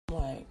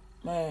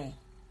Man,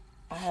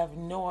 I have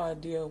no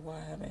idea why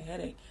I have a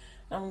headache.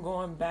 I'm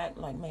going back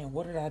like, man,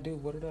 what did I do?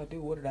 What did I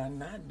do? What did I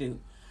not do?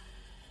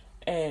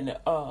 And,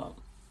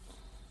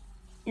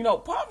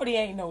 poverty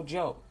ain't no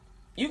joke.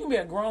 You can be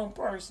a grown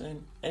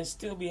person and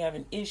still be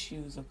having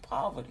issues of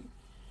poverty.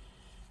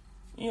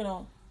 You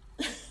know.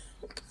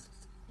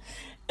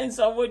 And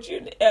so what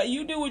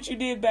you do what you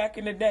did back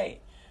in the day.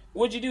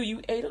 What'd you do?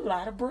 You ate a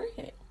lot of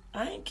bread.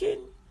 I ain't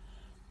kidding.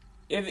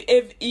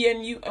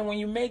 And when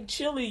you make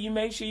chili, you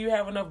make sure you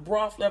have enough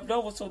broth left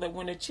over so that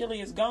when the chili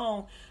is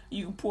gone,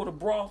 you can pour the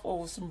broth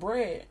over some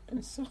bread.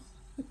 And so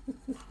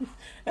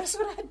that's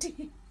what I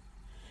did.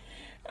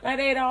 And I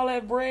ate all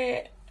that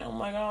bread. And I'm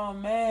like, oh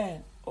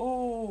man,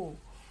 oh.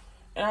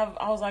 And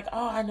I was like,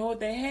 oh, I know what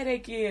the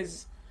headache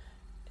is.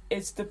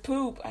 It's the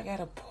poop. I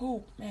gotta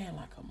poop, man,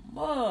 like a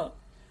mug.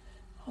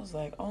 I was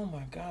like, oh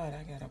my God,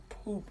 I gotta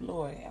poop.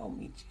 Lord, help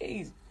me,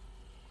 Jesus.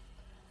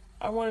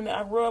 I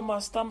rubbed my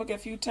stomach a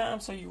few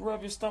times. So you rub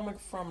your stomach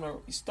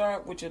you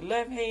start with your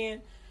left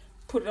hand,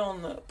 put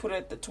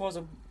it towards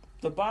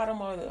the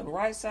bottom of the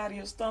right side of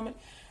your stomach,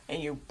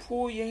 and you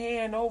pull your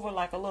hand over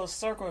like a little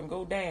circle and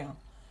go down.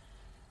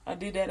 I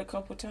did that a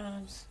couple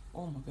times.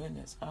 Oh my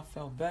goodness, I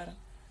felt better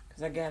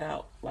because I got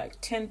out like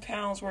 10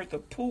 pounds worth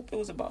of poop. It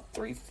was about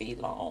 3 feet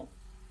long.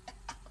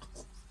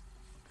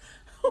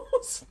 I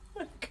was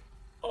like,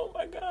 oh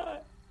my God.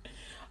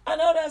 I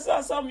know that's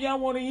not something y'all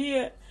want to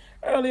hear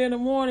early in the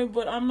morning,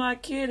 but I'm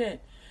not kidding.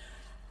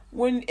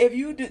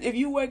 If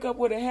you wake up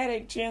with a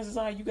headache, chances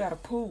are you gotta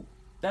poop.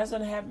 That's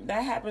gonna happen.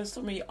 That happens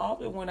to me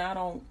often when I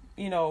don't,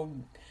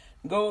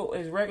 go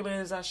as regular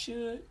as I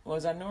should or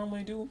as I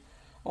normally do.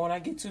 Or when I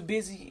get too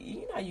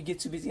busy, you get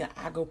too busy,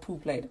 I go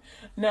poop later.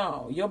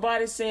 No, your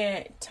body's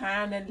saying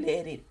time to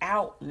let it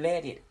out.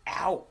 Let it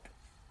out.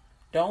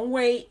 Don't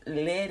wait.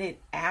 Let it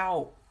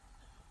out.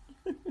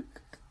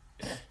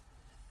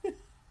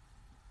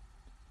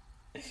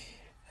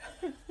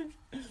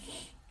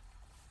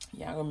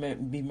 Y'all gonna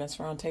be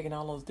messing around taking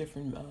all those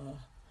different, I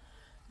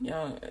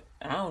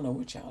don't know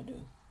what y'all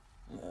do.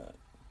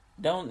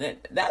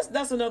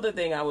 That's another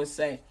thing I would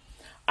say.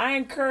 I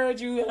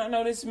encourage you, and I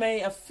know this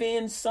may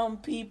offend some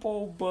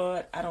people,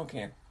 but I don't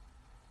care.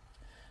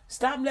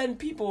 Stop letting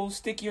people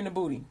stick you in the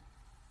booty.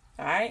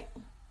 Alright?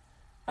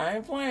 I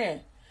ain't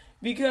playing.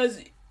 Because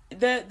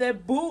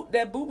that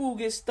boo-boo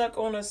gets stuck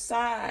on the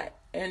side,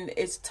 and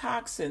it's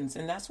toxins,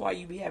 and that's why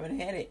you be having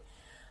a headache.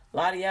 A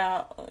lot of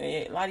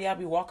y'all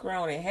be walking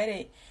around with a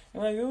headache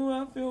and like,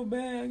 oh, I feel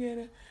bad. I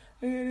got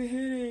a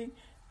headache.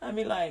 I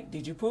be like,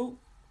 did you poop?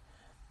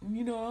 I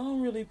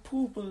don't really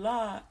poop a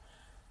lot.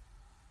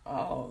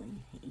 Oh,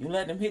 you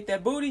let them hit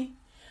that booty?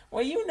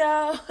 Well,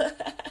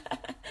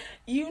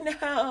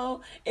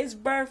 it's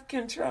birth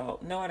control.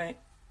 No, it ain't.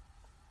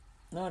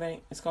 No, it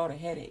ain't. It's called a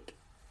headache.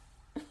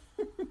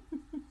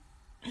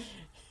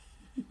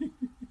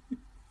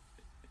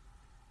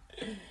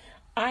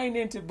 I ain't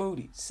into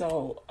booty,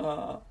 so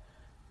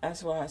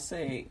that's why I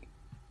say,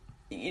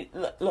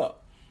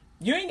 look,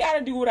 you ain't got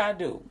to do what I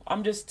do.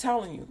 I'm just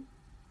telling you.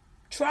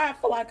 Try it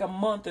for like a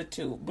month or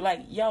two. Be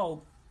like,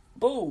 yo,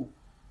 boo.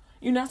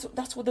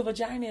 That's what the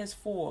vagina is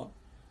for.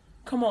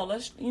 Come on,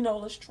 let's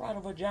try the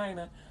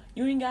vagina.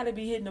 You ain't got to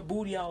be hitting the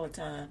booty all the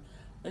time.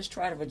 Let's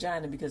try the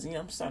vagina because,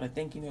 I'm starting to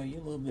think, you're a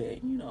little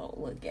bit, a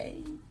little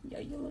gay. Yeah,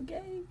 you're a little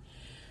gay.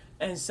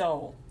 And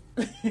so...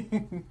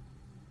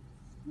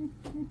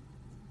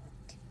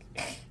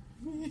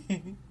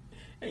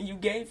 And you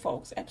gay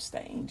folks,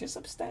 abstain. Just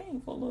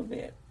abstain for a little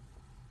bit.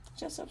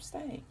 Just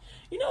abstain.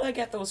 They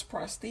got those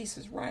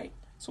prostheses, right?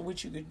 So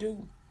what you could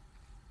do,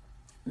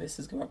 this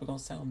is probably going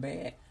to sound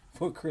bad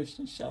for a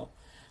Christian show.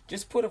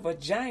 Just put a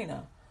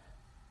vagina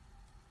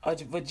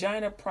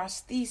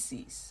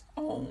prosthesis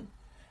on.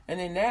 And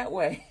then that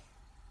way,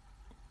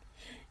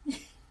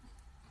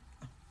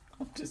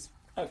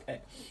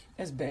 okay.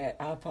 That's bad.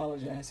 I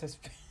apologize. That's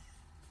bad.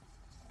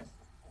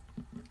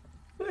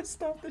 Let's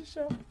stop the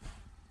show.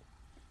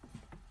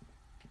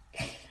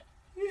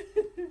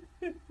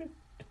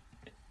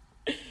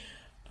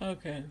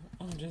 Okay,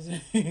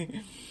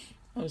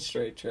 I'm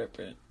straight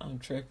tripping. I'm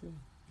tripping.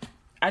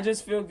 I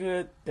just feel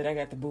good that I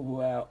got the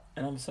boo-boo out,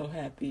 and I'm so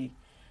happy,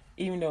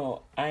 even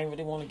though I ain't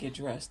really want to get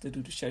dressed to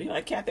do the show. You're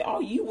like, Kathy,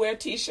 you wear a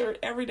t-shirt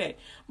every day,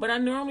 but I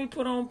normally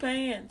put on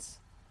pants.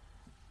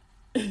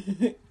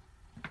 I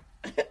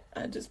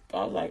was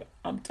like,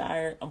 I'm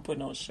tired. I'm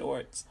putting on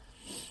shorts.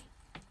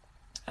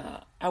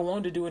 I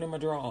wanted to do it in my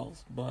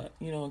drawers, but,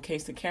 in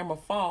case the camera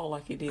fall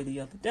like it did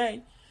the other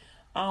day,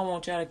 I don't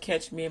want y'all to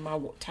catch me in my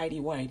tighty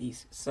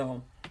whities.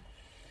 So,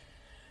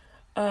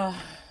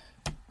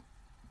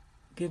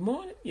 good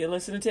morning. You're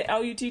listening to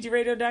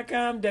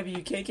LUTGRadio.com,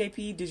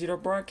 WKKP Digital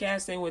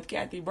Broadcasting with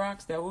Kathy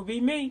Brooks. That will be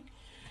me.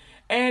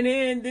 And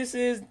then this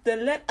is the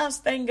Let Us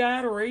Thank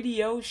God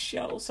radio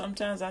show.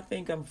 Sometimes I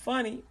think I'm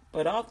funny,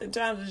 but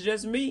oftentimes it's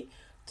just me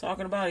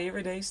talking about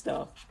everyday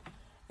stuff.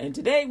 And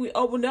today we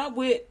opened up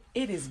with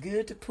It Is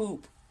Good to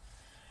Poop.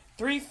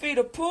 3 feet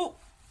of poop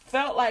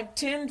felt like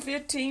 10,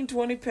 15,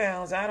 20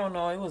 pounds. I don't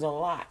know. It was a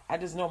lot. I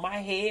just know my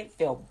head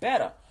felt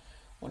better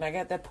when I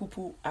got that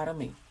poo-poo out of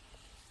me.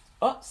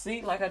 Oh,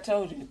 see, like I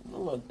told you,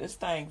 look, this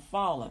thing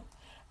falling.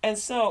 And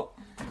so,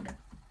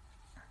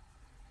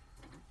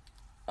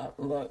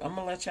 look, I'm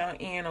going to let y'all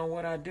in on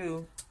what I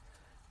do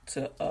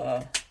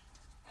to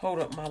hold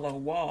up my little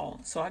wall.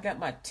 So I got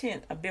my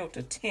tent. I built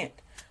a tent,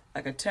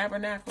 like a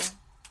tabernacle.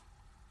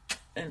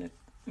 And,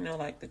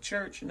 like the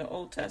church in the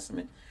Old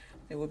Testament,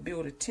 they would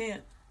build a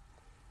tent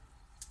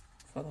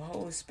for the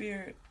Holy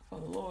Spirit, for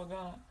the Lord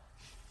God.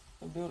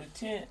 They build a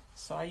tent.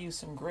 So I use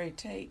some gray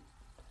tape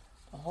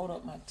to hold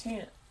up my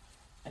tent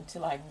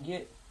until I can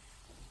get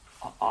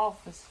an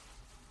office.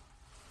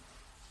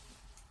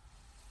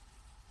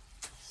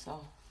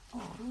 So, I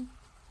can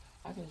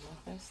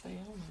let that stay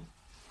on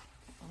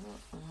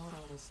there. Hold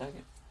on a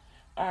second.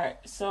 All right,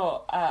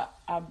 so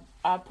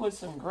I put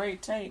some gray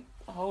tape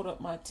to hold up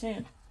my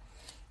tent.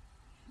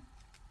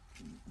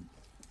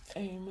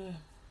 Amen.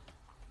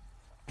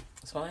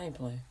 So I ain't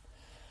playing.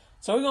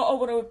 So we're going to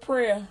open it with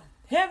prayer.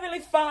 Heavenly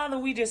Father,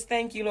 we just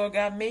thank you, Lord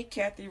God. Make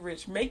Kathy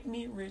rich. Make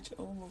me rich.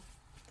 Oh, Lord.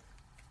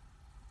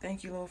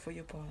 Thank you, Lord, for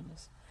your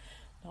partners.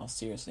 No,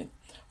 seriously.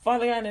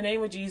 Father God, in the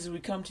name of Jesus, we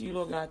come to you,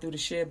 Lord God, through the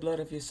shed blood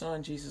of your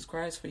Son, Jesus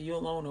Christ, for you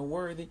alone are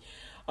worthy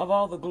of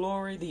all the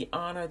glory, the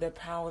honor, the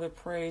power, the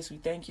praise. We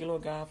thank you,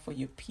 Lord God, for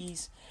your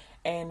peace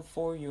and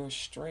for your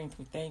strength.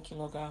 We thank you,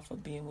 Lord God, for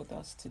being with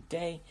us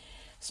today.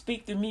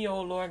 Speak to me,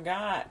 oh Lord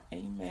God.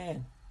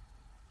 Amen.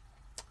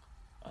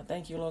 I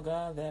thank you, Lord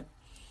God,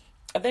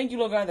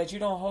 that you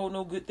don't hold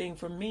no good thing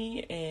from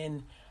me,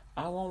 and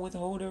I won't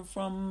withhold it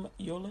from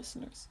your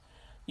listeners.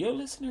 Your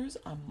listeners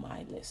are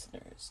my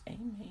listeners.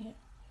 Amen.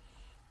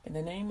 In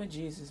the name of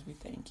Jesus, we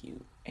thank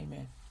you.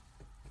 Amen.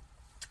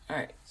 All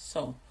right,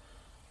 so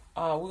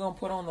we're going to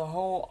put on the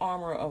whole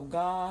armor of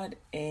God,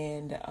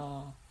 and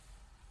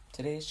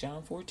today is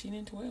John 14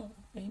 and 12.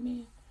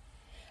 Amen.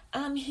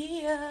 I'm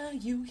here,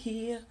 you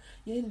here,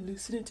 you're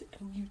listening to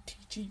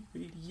LUTG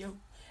Radio.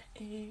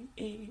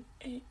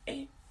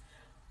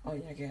 Oh,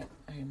 yeah,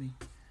 I hear me.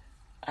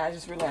 I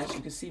just realized you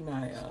could see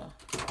my,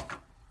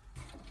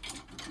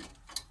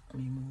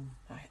 let me move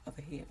my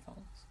other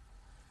headphones.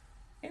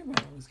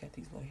 Everybody always got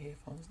these little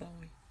headphones, don't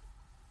we?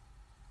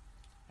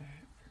 All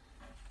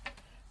right.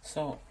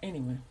 So,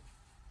 anyway.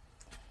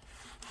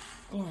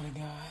 Glory to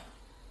God.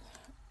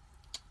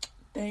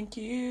 Thank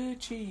you,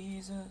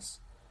 Jesus.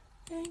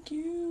 Thank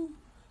you.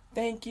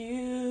 Thank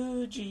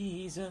you,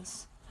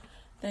 Jesus.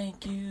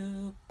 Thank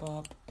you,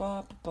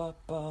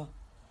 Papa.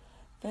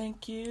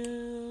 Thank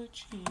you,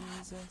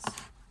 Jesus.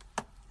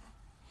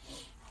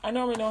 I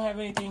normally don't have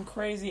anything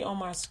crazy on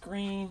my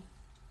screen.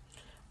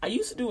 I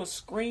used to do a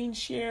screen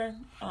share,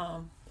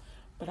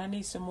 but I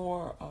need some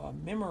more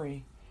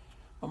memory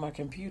on my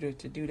computer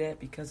to do that,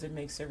 because it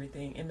makes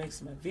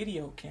my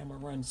video camera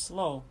run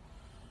slow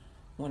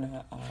when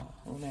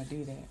I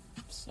do that.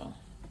 So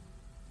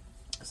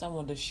I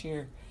wanted to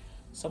share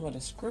some of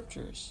the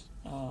scriptures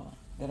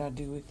that I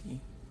do with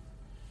you.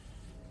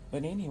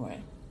 But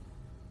anyway,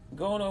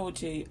 going over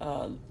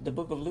to the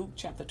book of Luke,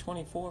 chapter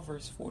 24,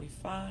 verse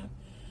 45.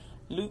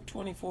 Luke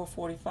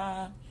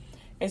 24:45.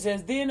 It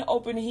says, Then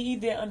open he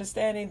their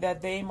understanding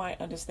that they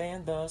might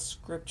understand the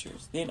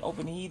scriptures. Then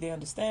open he their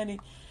understanding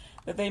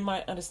that they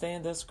might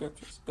understand the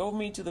scriptures. Go with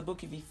me to the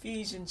book of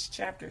Ephesians,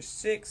 chapter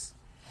 6.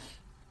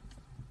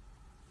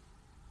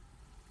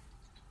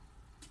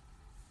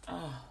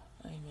 Amen.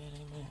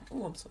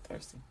 Oh, I'm so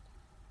thirsty.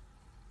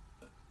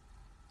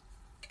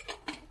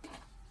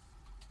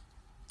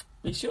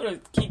 Be sure to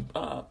keep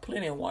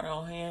plenty of water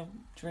on hand.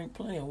 Drink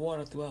plenty of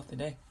water throughout the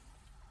day.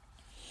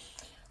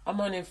 I'm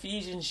on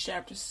Ephesians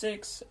chapter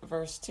 6,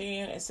 verse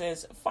 10. It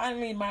says,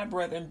 Finally, my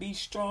brethren, be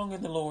strong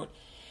in the Lord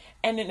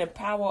and in the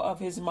power of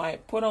his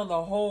might. Put on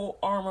the whole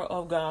armor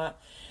of God,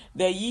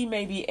 that ye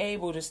may be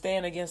able to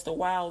stand against the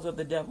wiles of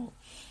the devil.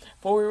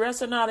 For we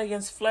wrestle not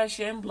against flesh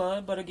and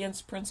blood, but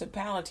against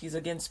principalities,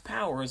 against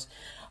powers,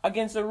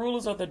 against the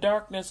rulers of the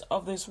darkness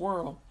of this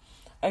world,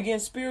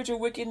 against spiritual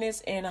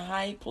wickedness in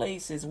high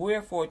places.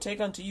 Wherefore,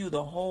 take unto you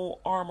the whole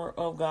armor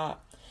of God,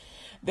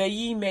 that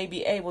ye may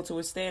be able to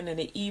withstand in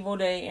the evil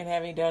day, and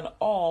having done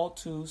all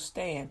to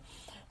stand.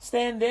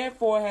 Stand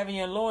therefore, having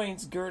your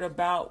loins girt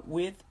about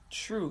with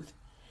truth,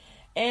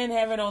 and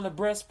having on the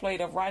breastplate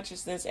of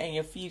righteousness, and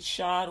your feet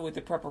shod with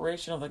the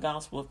preparation of the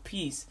gospel of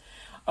peace.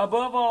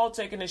 Above all,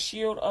 taking the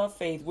shield of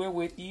faith,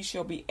 wherewith ye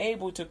shall be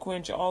able to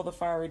quench all the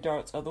fiery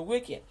darts of the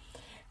wicked.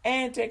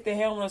 And take the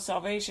helmet of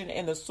salvation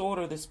and the sword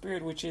of the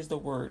Spirit, which is the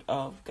word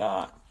of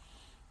God.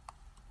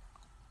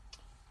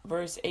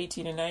 Verse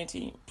 18 and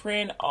 19.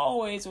 Praying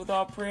always with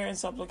all prayer and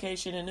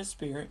supplication in the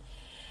Spirit,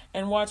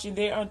 and watching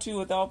thereunto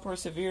with all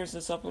perseverance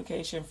and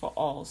supplication for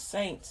all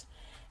saints.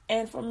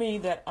 And for me,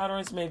 that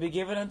utterance may be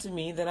given unto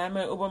me, that I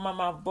may open my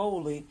mouth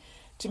boldly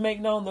to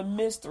make known the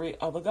mystery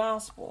of the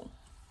gospel.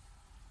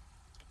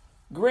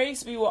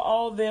 Grace be with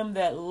all them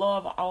that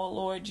love our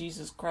Lord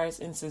Jesus Christ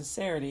in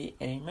sincerity.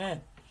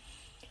 Amen.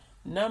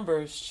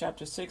 Numbers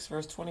chapter 6,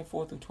 verse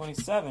 24 through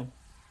 27.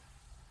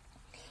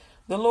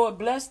 The Lord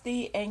bless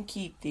thee and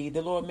keep thee.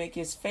 The Lord make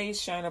his face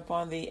shine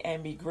upon thee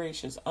and be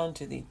gracious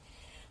unto thee.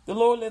 The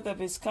Lord lift up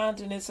his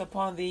countenance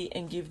upon thee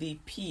and give thee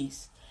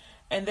peace.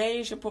 And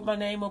they shall put my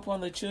name upon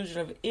the children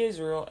of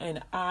Israel,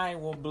 and I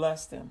will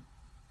bless them.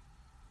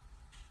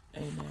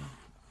 Amen.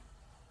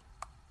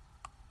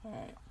 All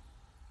right.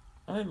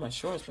 I'm in my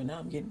shorts, but now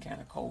I'm getting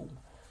kind of cold.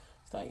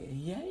 It's like,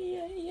 yeah,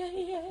 yeah, yeah,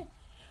 yeah.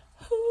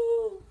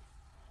 Whoo.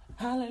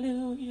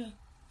 Hallelujah.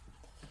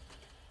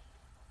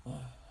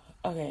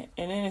 Okay,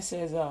 and then it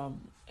says,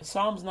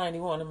 Psalms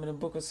 91. I'm in the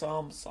book of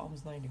Psalms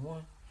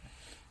 91.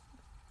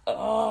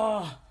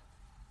 I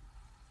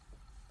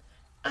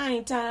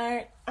ain't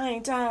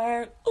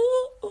tired.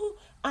 Ooh, ooh.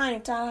 I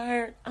ain't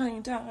tired.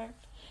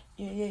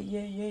 Yeah, yeah,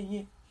 yeah, yeah,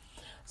 yeah.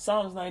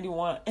 Psalms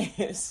 91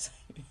 is...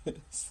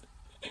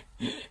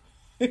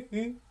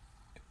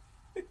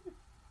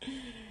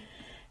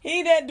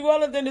 He that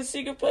dwelleth in the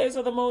secret place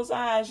of the Most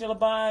High shall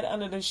abide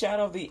under the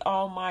shadow of the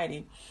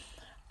Almighty.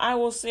 I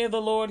will say of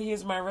the Lord, He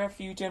is my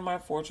refuge and my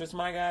fortress,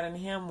 my God, in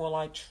Him will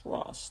I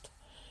trust.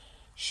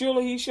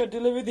 Surely He shall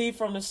deliver thee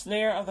from the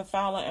snare of the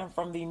fowler and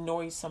from the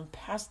noisome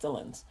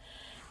pestilence.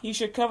 He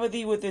shall cover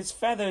thee with His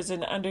feathers,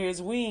 and under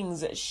His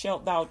wings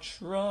shalt thou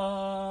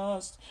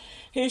trust.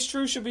 His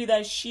truth shall be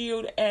thy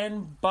shield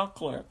and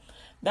buckler.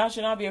 Thou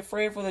shalt not be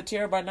afraid for the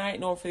terror by night,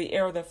 nor for the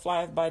arrow that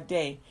flieth by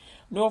day,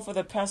 nor for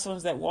the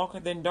pestilence that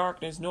walketh in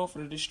darkness, nor for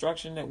the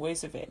destruction that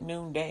wasteth at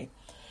noonday.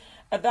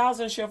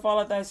 1,000 shall fall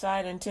at thy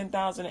side, and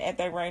 10,000 at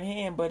thy right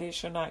hand, but it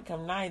shall not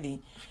come nigh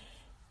thee.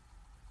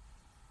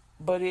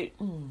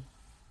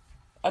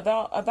 A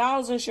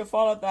 1,000 shall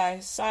fall at thy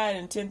side,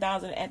 and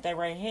 10,000 at thy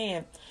right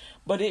hand,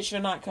 but it shall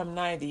not come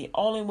nigh thee.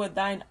 Only with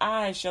thine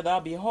eyes shalt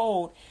thou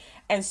behold,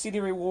 and see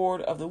the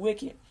reward of the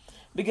wicked.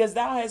 Because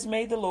thou hast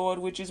made the Lord,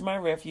 which is my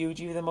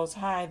refuge, even the Most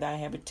High, thy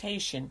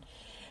habitation.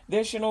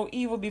 There shall no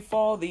evil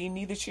befall thee,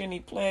 neither shall any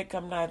plague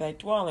come nigh thy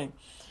dwelling.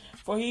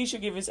 For He shall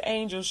give His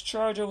angels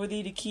charge over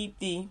thee to keep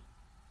thee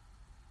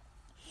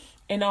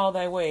in all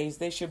thy ways.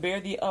 They shall bear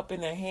thee up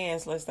in their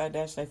hands, lest thou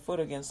dash thy foot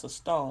against a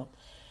stone.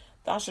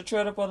 Thou shalt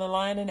tread upon the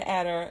lion and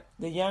adder,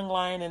 the young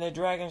lion and the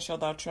dragon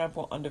shalt thou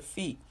trample under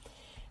feet.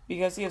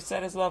 Because He hath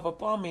set His love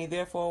upon me,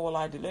 therefore will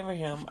I deliver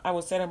him. I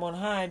will set him on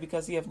high,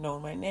 because he hath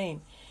known my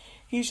name.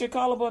 He shall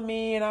call upon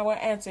me, and I will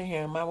answer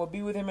him. I will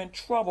be with him in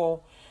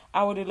trouble.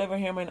 I will deliver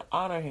him and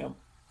honor him.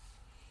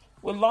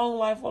 With long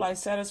life will I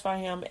satisfy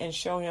him and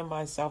show him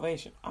my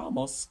salvation. I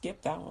almost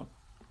skipped that one.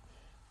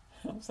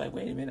 I was like,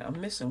 wait a minute, I'm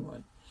missing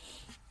one.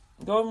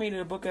 Go with me to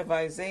the book of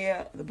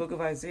Isaiah,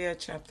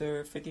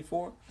 chapter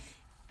 54.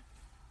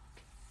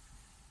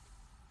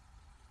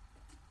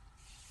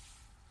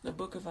 The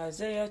book of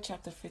Isaiah,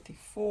 chapter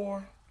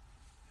 54.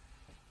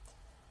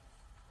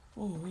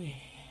 Ooh,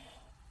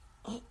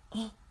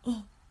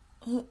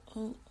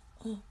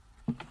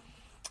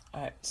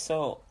 Alright,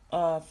 so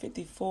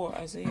 54,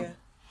 Isaiah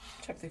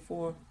chapter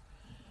 4.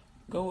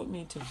 Go with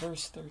me to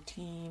verse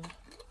 13.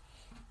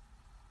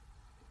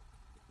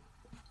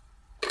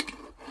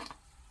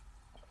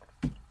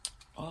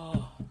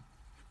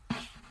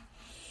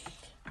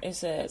 It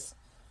says,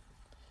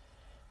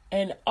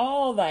 and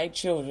all thy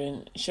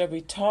children shall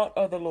be taught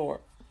of the Lord,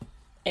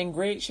 and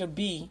great shall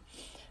be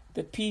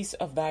the peace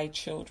of thy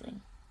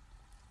children.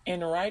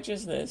 In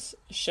righteousness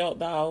shalt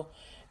thou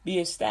be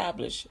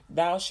established.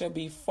 Thou shalt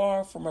be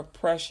far from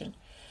oppression,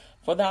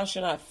 for thou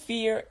shalt not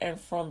fear, and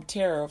from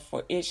terror,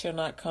 for it shall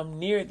not come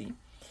near thee.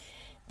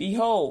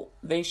 Behold,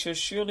 they shall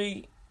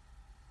surely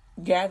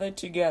gather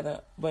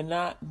together, but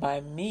not by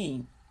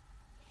me.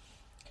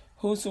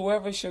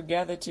 Whosoever shall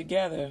gather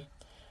together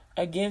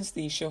against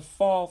thee shall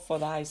fall for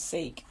thy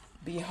sake.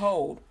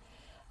 Behold,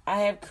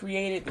 I have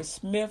created the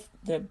smith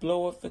that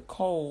bloweth the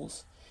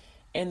coals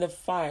in the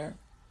fire,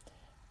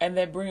 and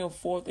that bringeth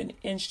forth an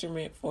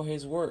instrument for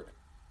his work.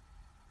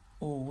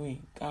 Ooh,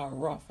 God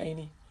rough, ain't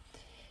He?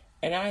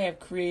 And I have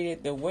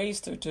created the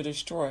waster to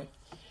destroy.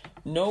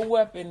 No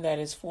weapon that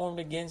is formed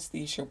against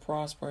thee shall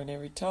prosper, and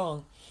every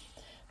tongue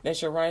that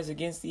shall rise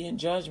against thee in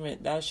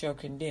judgment thou shalt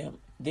condemn.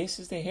 This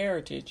is the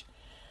heritage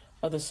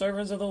of the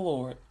servants of the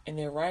Lord, and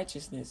their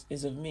righteousness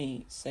is of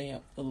me,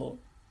 saith the Lord.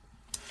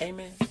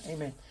 Amen.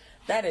 Amen.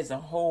 That is the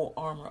whole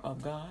armor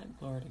of God.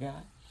 Glory to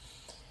God.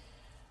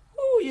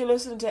 Ooh, you're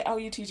listening to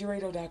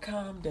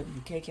LUTGRadio.com,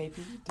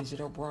 WKKP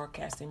Digital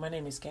Broadcasting. My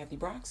name is Kathy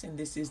Brox, and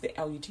this is the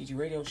LUTG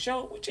Radio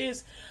Show, which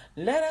is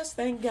Let Us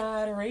Thank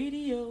God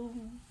Radio,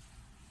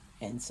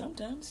 and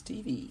sometimes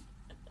TV.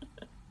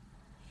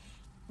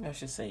 I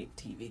should say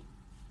TV.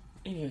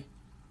 Anyway.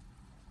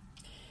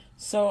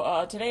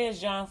 So today is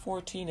John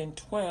 14 and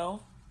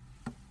 12.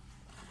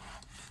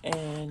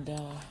 And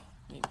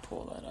let me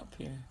pull that up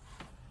here.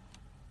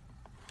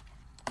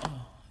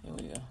 Oh, here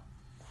we go.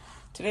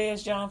 Today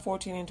is John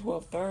 14 and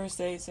 12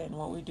 Thursdays. And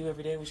what we do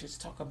every day, we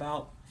just talk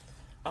about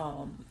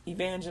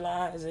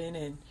evangelizing.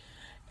 And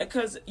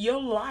because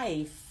your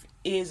life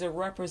is a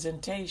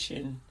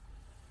representation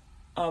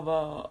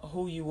of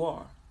who you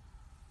are.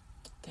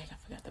 Dang, I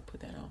forgot to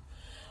put that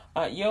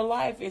on. Your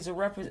life is a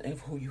representation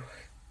of who you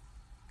are.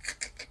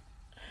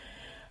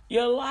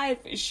 Your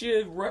life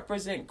should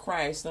represent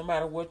Christ no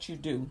matter what you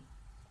do.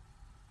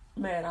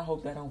 Man, I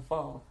hope that don't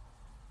fall.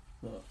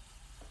 Look.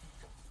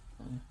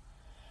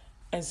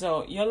 And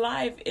so your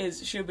life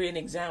should be an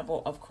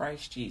example of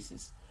Christ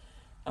Jesus.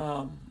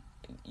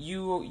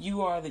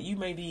 You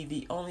may be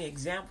the only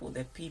example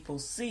that people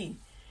see.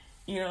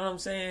 You know what I'm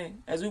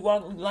saying? As we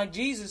walk, like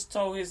Jesus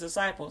told his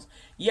disciples,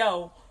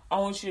 yo, I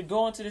want you to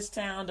go into this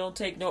town. Don't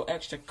take no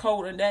extra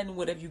coat or nothing.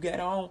 Whatever you get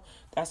on,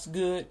 that's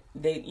good.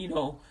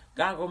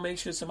 God will make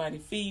sure somebody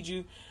feeds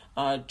you.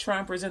 Try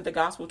and present the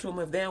gospel to them.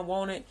 If they don't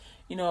want it,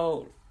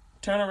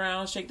 turn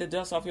around, shake the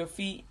dust off your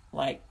feet,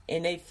 like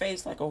in their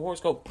face, like a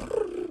horse go.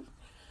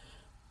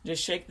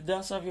 Just shake the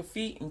dust off your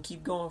feet and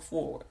keep going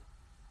forward.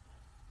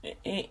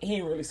 He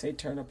didn't really say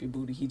turn up your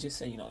booty. He just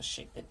said,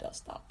 shake the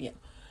dust off. Yeah,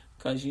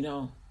 because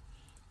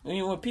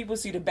when people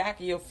see the back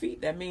of your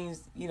feet, that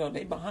means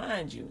they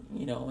behind you.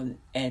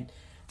 And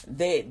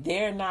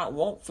they're not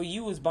want for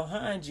you is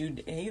behind you.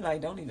 And he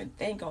like don't even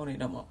think on it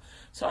no more.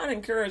 So I'd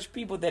encourage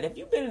people that if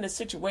you've been in a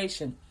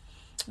situation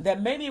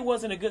that maybe it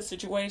wasn't a good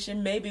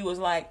situation, maybe it was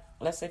like,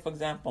 let's say for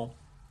example,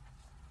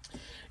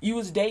 you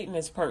was dating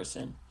this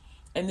person,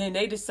 and then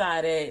they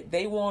decided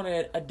they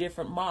wanted a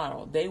different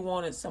model. They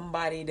wanted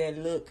somebody that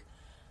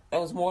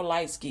was more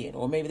light skinned,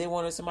 or maybe they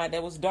wanted somebody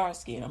that was dark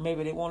skinned, or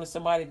maybe they wanted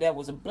somebody that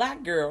was a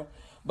black girl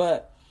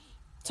but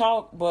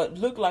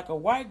looked like a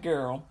white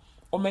girl,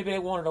 or maybe they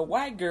wanted a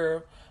white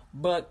girl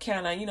but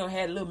kind of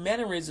had little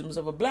mannerisms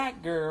of a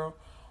black girl,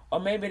 or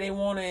maybe they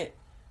wanted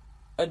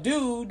a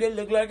dude that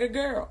looked like a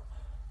girl.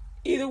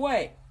 Either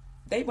way,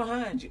 they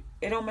behind you.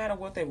 It don't matter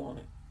what they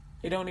wanted.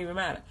 It don't even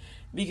matter.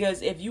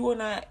 Because if you are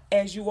not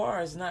as you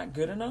are is not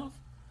good enough,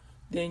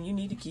 then you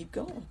need to keep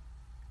going.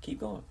 Keep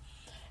going.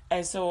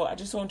 And so I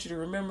just want you to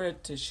remember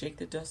to shake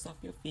the dust off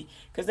your feet,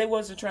 because they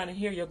wasn't trying to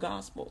hear your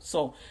gospel.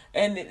 So,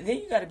 and then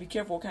you got to be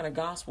careful what kind of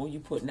gospel you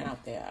putting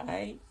out there, all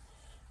right?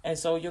 And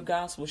so your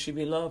gospel should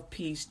be love,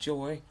 peace,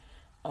 joy,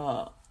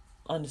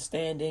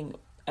 understanding,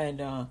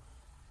 and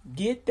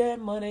get that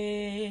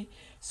money.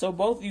 So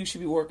both of you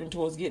should be working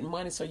towards getting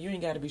money, so you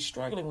ain't got to be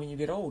struggling when you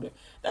get older.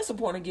 That's the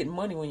point of getting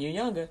money when you're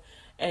younger,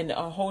 and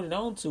holding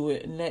on to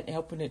it and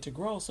helping it to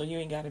grow, so you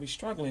ain't got to be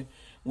struggling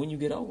when you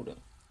get older.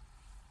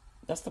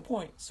 That's the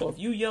point. So if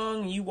you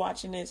young, you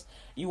watching this,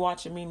 you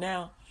watching me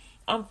now,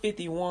 I'm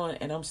 51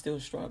 and I'm still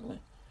struggling.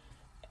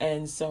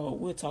 And so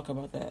we'll talk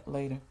about that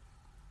later.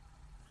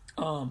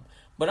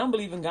 But I'm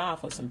believing God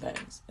for some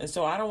things. And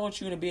so I don't want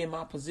you to be in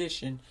my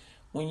position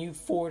when you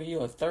 40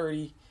 or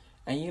 30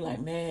 and you're like,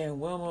 man,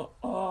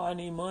 I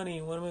need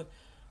money.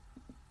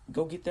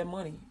 Go get that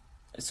money.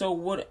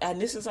 So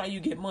and this is how you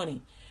get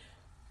money.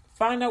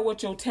 Find out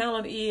what your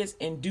talent is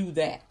and do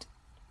that.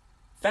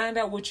 Find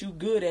out what you're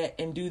good at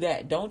and do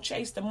that. Don't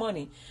chase the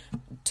money.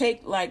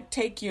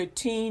 Take your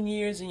teen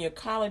years and your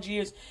college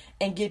years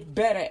and get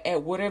better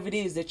at whatever it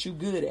is that you're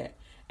good at.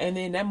 And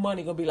then that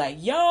money gonna be like,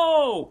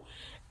 yo,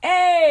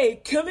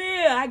 hey, come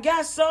here. I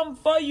got something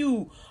for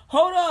you.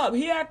 Hold up,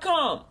 here I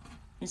come.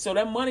 And so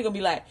that money gonna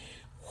be like,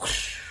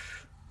 whoosh,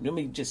 gonna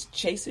be just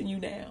chasing you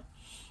down.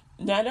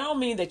 Now, that don't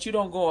mean that you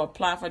don't go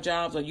apply for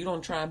jobs or you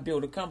don't try and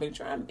build a company.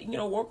 Try and,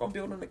 work on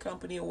building a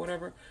company or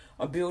whatever,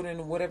 or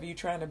building whatever you're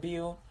trying to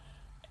build.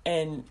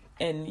 And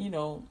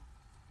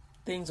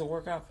things will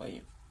work out for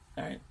you.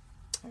 All right.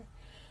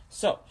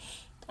 So,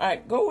 all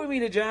right, go with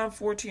me to John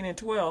 14 and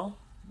 12.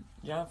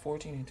 John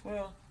 14 and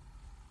 12.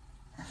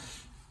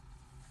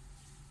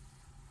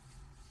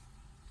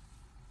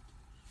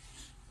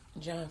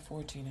 John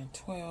 14 and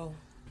 12.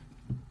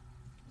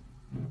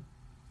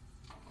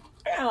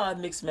 I got a lot of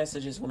mixed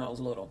messages when I was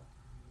little.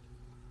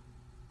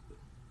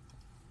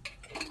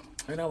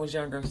 When I was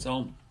younger,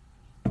 so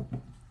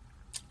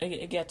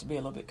it got to be a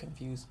little bit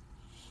confused.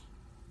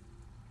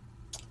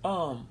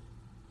 Let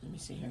me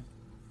see here.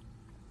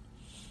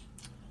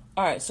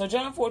 All right, so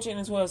John 14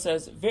 and 12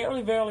 says,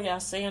 verily, verily, I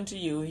say unto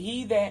you,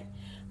 he that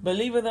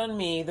believeth on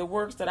me, the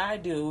works that I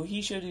do,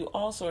 he shall do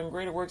also, and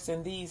greater works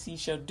than these he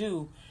shall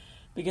do,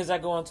 because I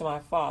go unto my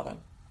Father.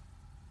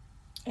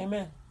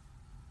 Amen.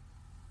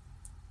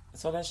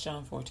 So that's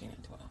John 14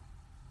 and 12.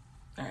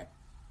 All right.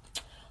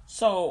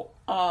 So,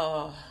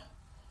 I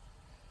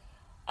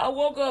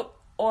woke up,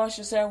 or I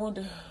should say I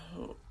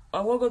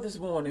woke up this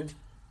morning.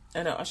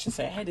 And I should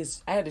say, I had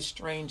the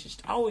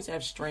strangest, I always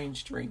have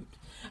strange dreams.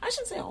 I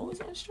shouldn't say I always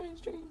have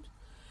strange dreams,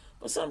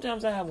 but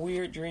sometimes I have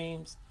weird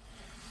dreams.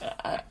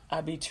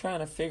 I be trying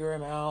to figure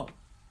them out.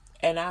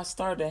 And I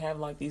started to have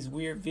like these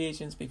weird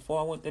visions before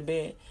I went to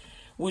bed,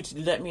 which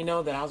let me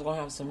know that I was going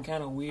to have some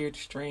kind of weird,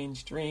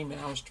 strange dream. And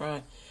I was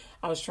trying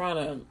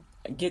to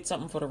get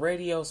something for the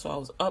radio. So I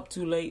was up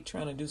too late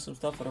trying to do some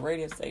stuff for the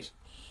radio station.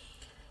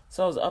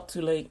 So I was up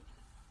too late.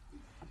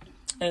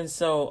 And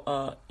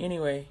so,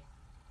 anyway,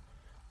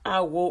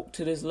 I woke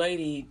to this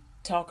lady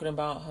talking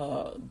about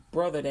her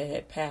brother that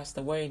had passed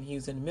away and he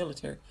was in the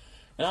military.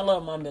 And I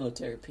love my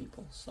military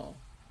people, so,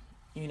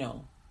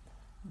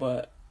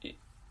 but it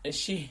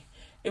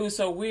was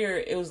so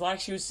weird. It was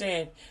like she was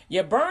saying,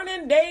 you're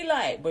burning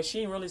daylight, but she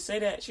didn't really say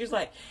that. She was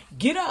like,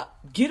 get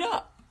up.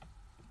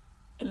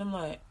 And I'm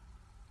like,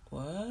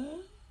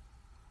 what?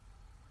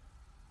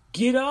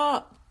 Get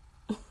up.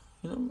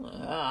 And I'm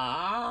like,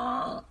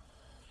 ah.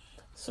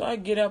 So I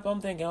get up,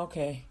 I'm thinking,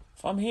 okay,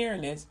 if I'm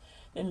hearing this,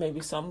 then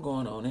maybe something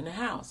going on in the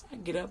house. I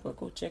get up, I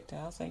go check the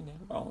house. Ain't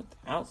nothing wrong with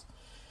the house.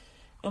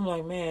 I'm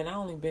like, man, I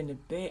only been to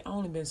bed. I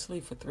only been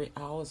asleep for 3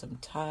 hours. I'm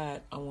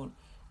tired. I want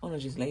to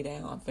just lay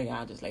down. I figure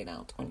I'll just lay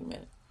down 20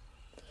 minutes.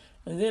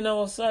 And then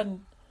all of a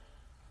sudden,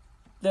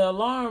 the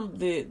alarm,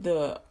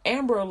 the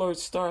Amber Alert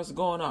starts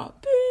going off.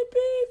 Beep,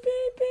 beep,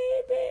 beep,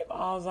 beep, beep.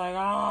 I was like,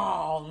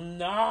 oh,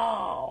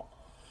 no.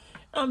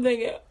 I'm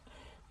thinking,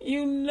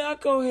 you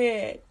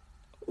knucklehead.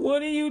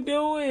 What are you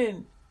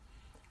doing?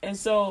 And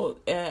so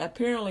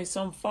apparently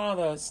some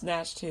father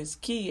snatched his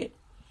kid.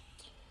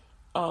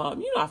 You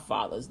know how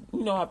fathers,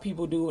 you know how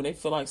people do when they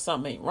feel like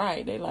something ain't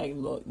right. They like,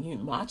 look,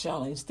 my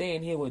child ain't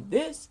staying here with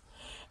this.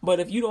 But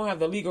if you don't have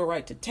the legal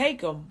right to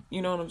take them,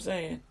 you know what I'm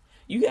saying?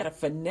 You got to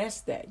finesse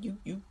that.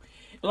 You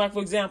like,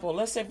 for example,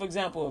 let's say, for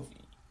example, if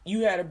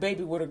you had a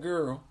baby with a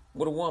girl,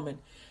 with a woman,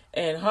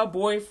 and her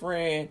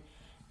boyfriend,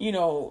 you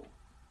know,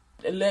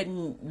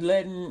 letting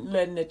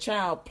the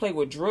child play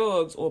with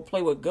drugs or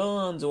play with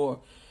guns or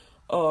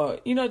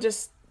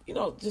just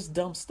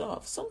dumb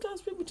stuff.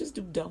 Sometimes people just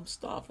do dumb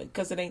stuff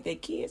because it ain't their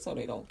kid, so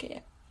they don't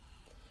care.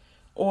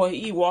 Or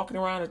he walking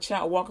around in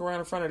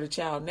front of the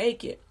child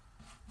naked.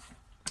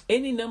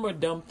 Any number of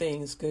dumb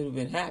things could have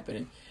been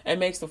happening. And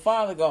makes the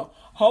father go,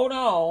 hold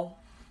on.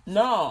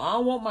 No, I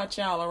don't want my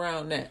child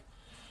around that.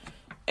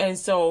 And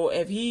so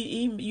if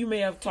you may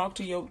have talked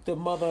to the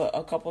mother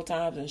a couple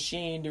times and she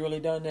ain't really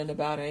done nothing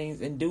about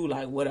it and do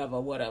like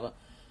whatever.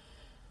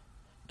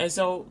 And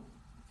so,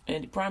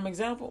 and prime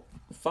example,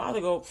 the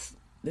father go,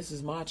 this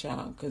is my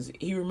child. Because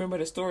he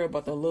remembered the story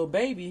about the little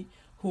baby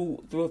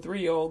who, the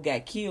 3-year-old,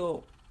 got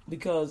killed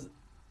because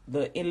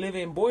the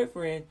living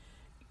boyfriend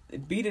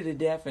beat her to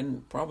death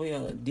and probably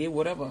did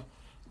whatever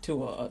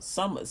to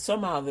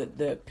somehow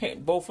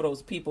both of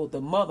those people,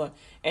 the mother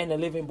and the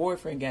living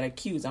boyfriend, got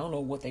accused. I don't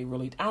know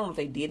if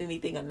they did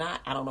anything or not.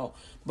 I don't know,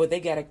 but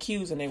they got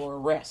accused and they were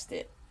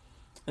arrested.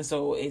 And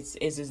so it's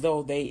as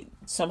though they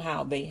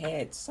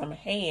had some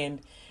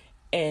hand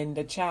in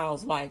the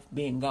child's life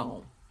being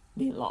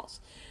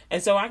lost.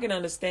 And so I can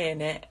understand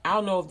that. I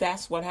don't know if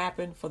that's what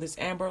happened for this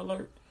Amber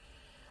Alert.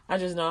 I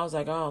just know I was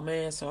like, oh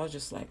man. So I was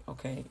just like,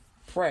 okay,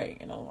 pray.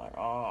 And I'm like,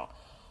 oh.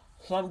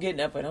 So I'm getting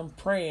up and I'm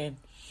praying.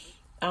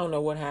 I don't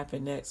know what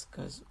happened next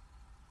because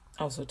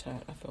I was so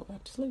tired. I fell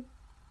back to sleep.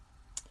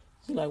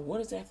 She's like, what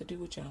does that have to do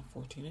with John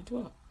 14 and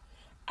 12?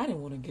 I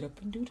didn't want to get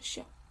up and do the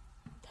show.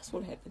 That's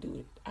what it had to do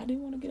with it. I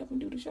didn't want to get up and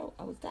do the show.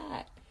 I was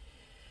tired.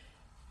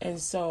 And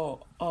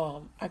so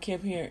I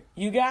kept hearing,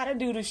 you got to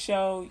do the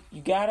show.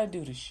 You got to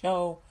do the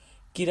show.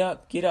 Get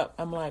up, get up.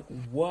 I'm like,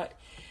 what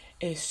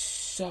is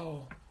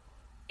so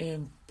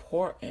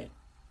important?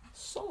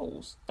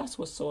 Souls. That's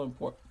what's so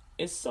important.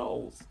 It's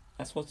souls.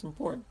 That's what's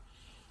important.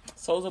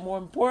 Souls are more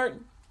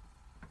important.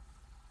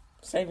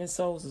 Saving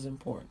souls is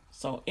important.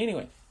 So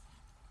anyway.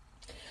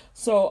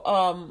 So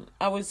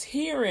I was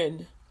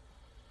hearing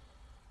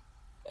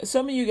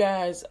some of you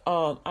guys,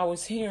 I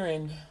was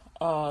hearing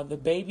the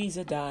babies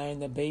are dying,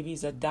 the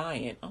babies are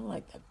dying. I'm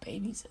like, the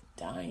babies are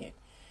dying.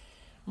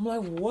 I'm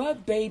like,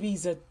 what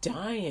babies are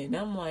dying?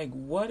 I'm like,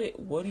 what do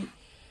you,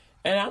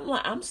 and I'm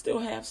like, I'm still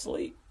half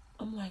asleep.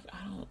 I'm like,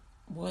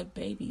 what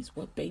babies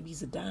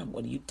are dying?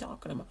 What are you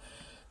talking about?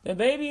 The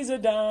babies are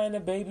dying, the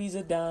babies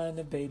are dying,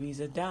 the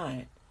babies are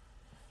dying.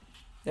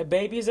 The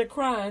babies are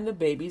crying, the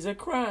babies are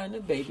crying,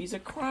 the babies are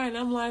crying.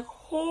 I'm like,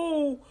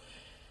 who?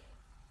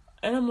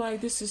 And I'm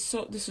like, this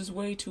is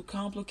way too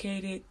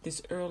complicated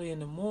this early in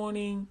the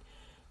morning.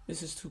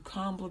 This is too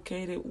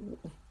complicated.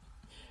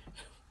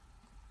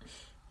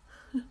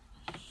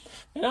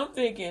 And I'm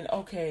thinking,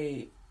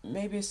 okay,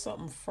 maybe it's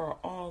something far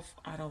off.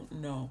 I don't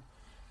know.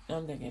 And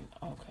I'm thinking,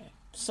 okay.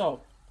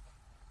 So,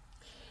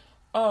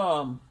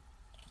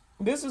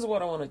 this is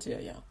what I want to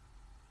tell y'all.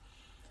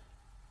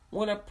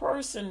 When a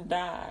person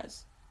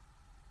dies,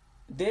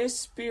 their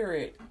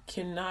spirit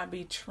cannot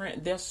be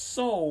their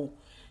soul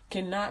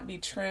cannot be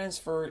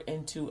transferred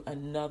into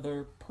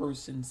another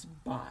person's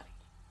body.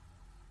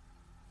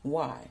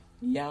 Why?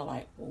 Y'all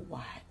like,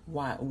 well,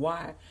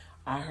 why?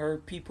 I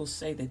heard people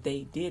say that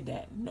they did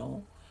that.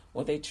 No.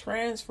 What they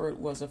transferred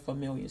was a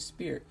familiar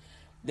spirit.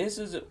 This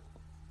is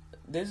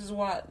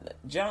why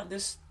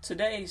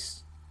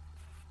today's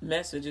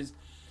message is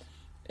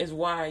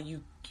why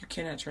you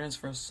cannot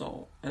transfer a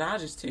soul. And I'll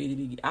just tell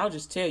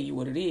you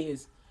what it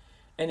is,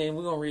 and then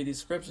we're gonna read these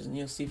scriptures and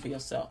you'll see for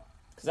yourself.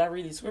 Because I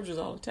read these scriptures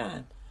all the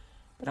time.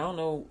 But I don't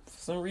know, for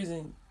some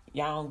reason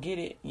y'all don't get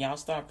it. Y'all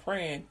start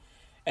praying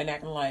and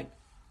acting like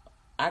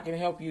I can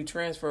help you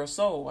transfer a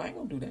soul. I ain't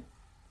gonna do that.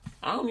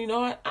 I don't even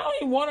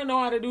want to know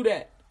how to do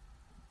that.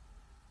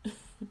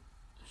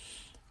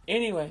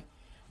 Anyway,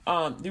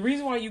 the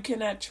reason why you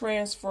cannot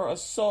transfer a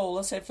soul,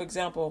 let's say for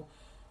example,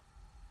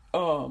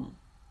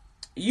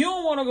 you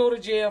don't want to go to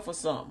jail for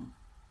something.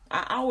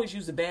 I always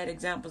use the bad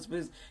examples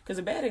because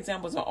the bad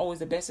examples are always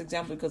the best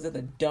examples because they're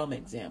the dumb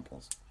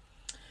examples.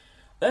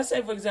 Let's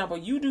say, for example,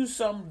 you do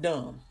something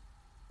dumb,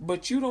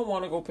 but you don't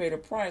want to go pay the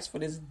price for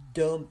this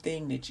dumb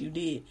thing that you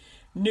did.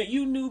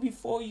 You knew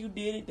before you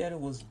did it that it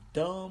was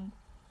dumb,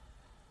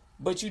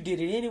 but you did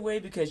it anyway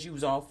because you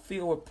was all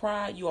filled with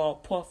pride. You all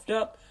puffed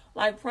up.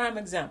 Like, prime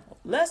example.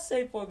 Let's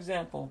say, for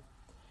example,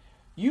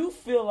 you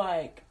feel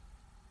like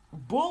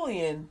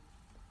bullying,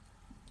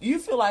 you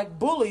feel like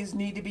bullies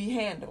need to be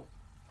handled.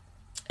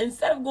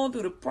 Instead of going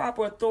through the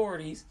proper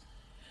authorities,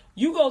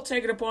 you go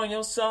take it upon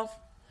yourself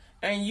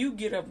and you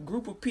get a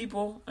group of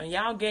people and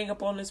y'all gang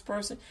up on this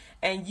person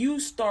and you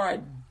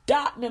start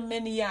dotting them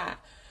in the eye.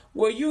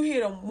 Where you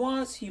hit him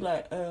once, he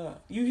like,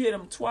 you hit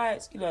him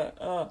twice, he like,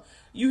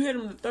 you hit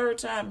him the third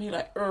time, he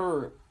like,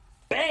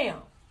 bam.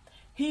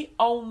 He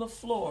on the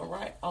floor,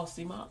 right? Oh,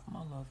 see, my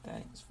little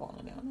thing is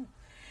falling down there.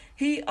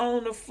 He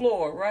on the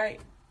floor,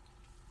 right?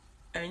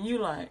 And you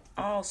like,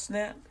 oh,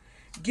 snap.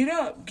 Get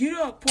up,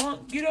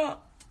 punk, get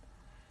up.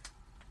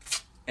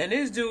 And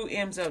this dude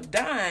ends up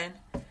dying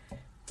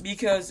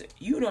because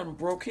you done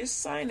broke his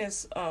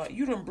sinus,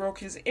 you done broke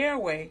his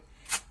airway,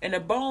 and the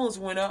bones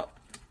went up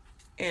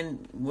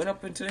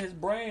into his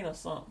brain or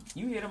something.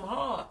 You hit him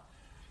hard.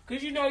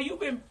 Because you know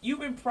you've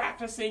been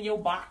practicing your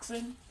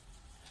boxing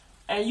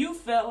and you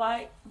felt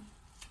like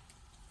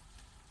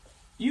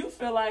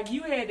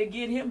you had to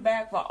get him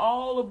back for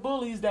all the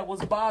bullies that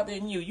was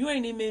bothering you. You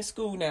ain't even in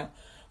school now.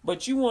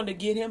 But you wanted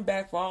to get him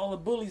back for all the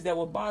bullies that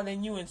were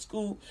bothering you in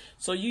school.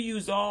 So you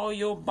used all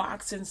your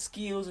boxing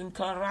skills and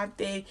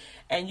karate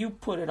and you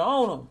put it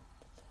on him.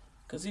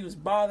 Because he was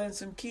bothering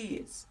some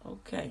kids.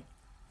 Okay.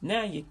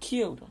 Now you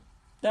killed him.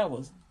 That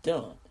was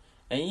done.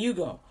 And you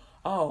go,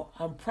 oh,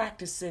 I'm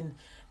practicing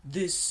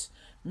this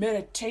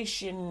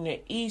meditation,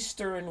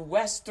 Eastern,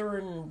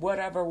 Western,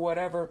 whatever.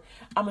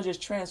 I'm going to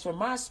just transfer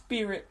my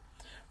spirit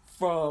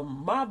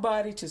from my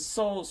body to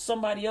soul,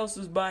 somebody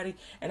else's body,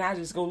 and I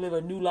just go live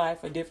a new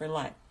life, a different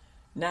life.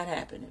 Not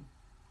happening.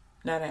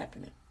 Not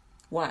happening.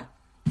 Why?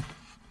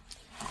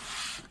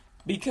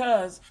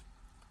 Because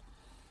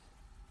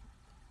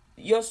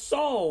your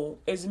soul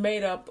is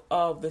made up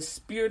of the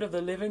spirit of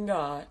the living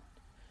God,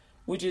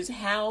 which is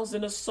housed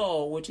in the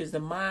soul, which is the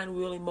mind,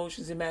 will,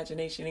 emotions,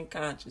 imagination, and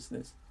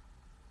consciousness.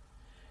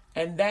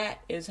 And that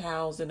is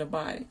housed in the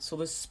body. So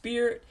the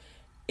spirit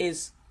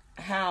is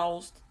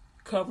housed,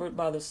 covered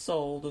by the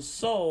soul. The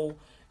soul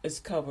is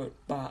covered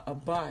by a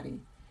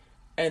body.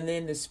 And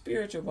then the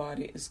spiritual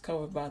body is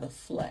covered by the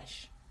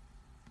flesh.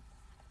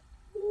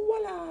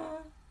 Voila.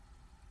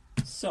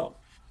 So,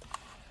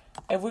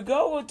 if we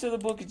go into the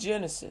book of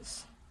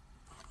Genesis,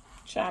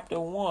 chapter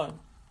 1,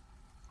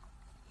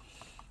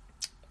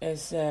 it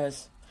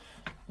says,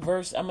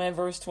 verse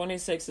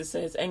 26, it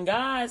says, and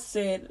God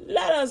said,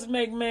 let us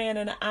make man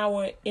in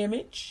our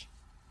image.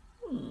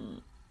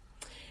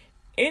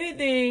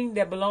 Anything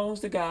that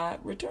belongs to God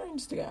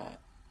returns to God.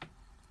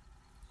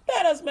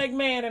 Let us make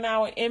man in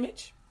our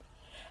image,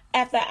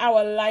 after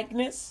our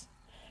likeness,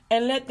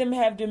 and let them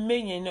have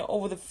dominion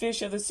over the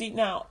fish of the sea.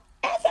 Now,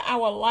 after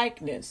our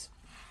likeness,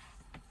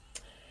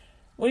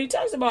 when he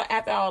talks about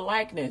after our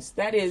likeness,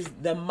 that is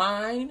the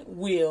mind,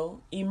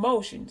 will,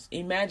 emotions,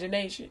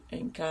 imagination,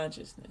 and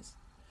consciousness.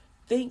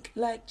 Think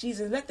like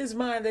Jesus. Let this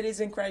mind that is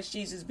in Christ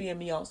Jesus be in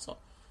me also.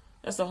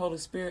 That's the Holy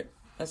Spirit.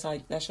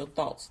 That's your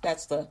thoughts.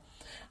 That's the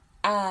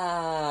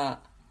I'm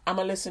going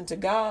to listen to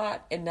God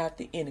and not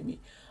the enemy.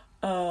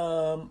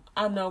 I'm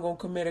not going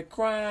to commit a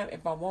crime.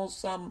 If I want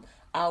something,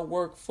 I'll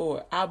work for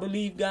it. I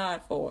believe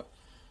God for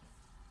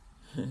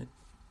it.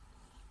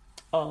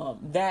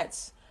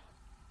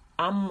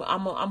 I'm going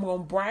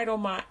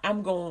to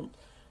I'm going to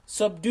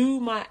subdue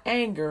my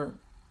anger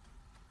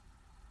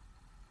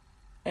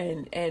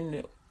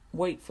and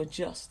wait for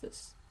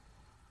justice.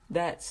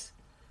 I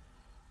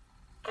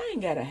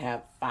ain't got to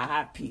have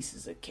 5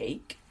 pieces of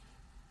cake.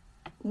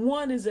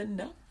 1 is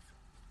enough.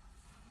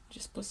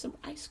 Just put some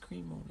ice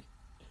cream on it.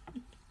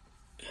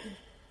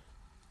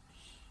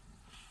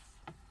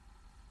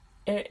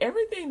 And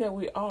everything that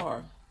we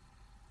are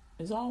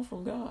is all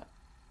from God.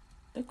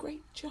 The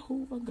great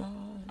Jehovah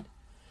God.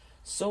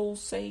 Soul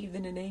saved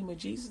in the name of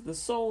Jesus. The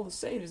soul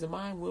saved is the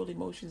mind, will,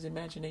 emotions,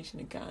 imagination,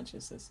 and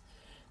consciousness.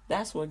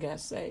 That's what got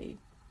saved.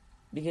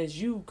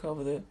 Because you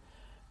cover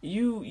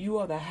you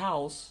are the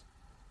house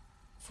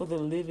for the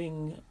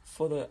living,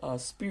 for the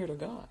Spirit of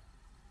God.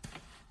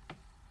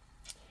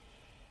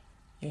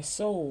 Your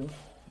soul.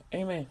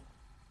 Amen.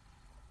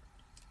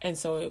 And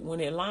so when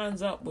it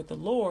lines up with the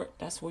Lord,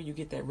 that's where you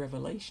get that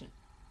revelation.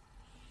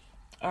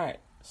 All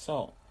right.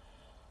 So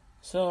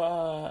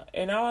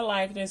in our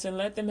likeness, and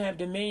let them have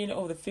dominion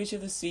over the fish of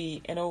the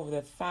sea, and over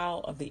the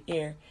fowl of the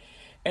air,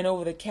 and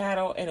over the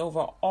cattle, and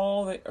over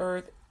all the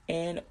earth,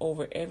 and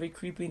over every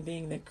creeping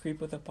thing that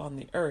creepeth upon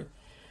the earth.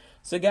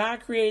 So God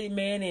created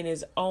man in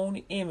his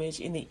own image.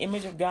 In the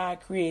image of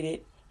God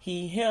created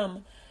he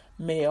him,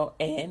 male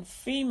and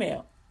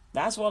female.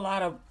 That's what a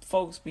lot of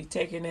folks be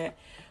taking that.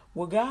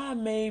 Well, God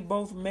made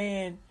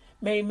man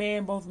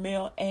both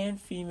male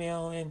and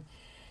female. And,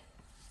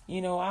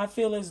 I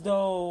feel as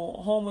though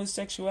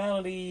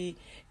homosexuality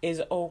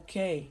is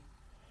okay.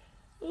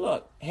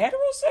 Look,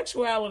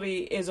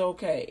 heterosexuality is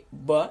okay.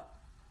 But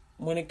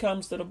when it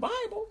comes to the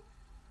Bible,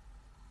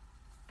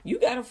 you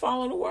got to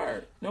follow the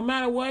word. No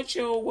matter what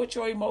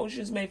your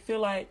emotions may feel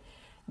like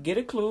get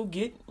a clue,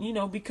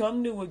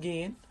 become new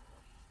again,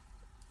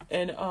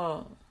 and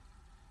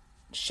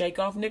shake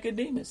off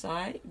Nicodemus, all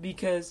right?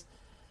 Because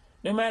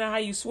no matter how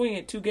you swing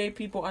it, two gay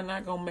people are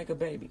not going to make a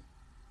baby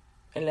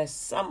unless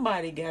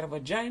somebody got a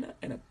vagina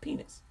and a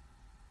penis.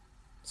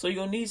 So you're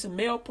going to need some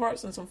male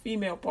parts and some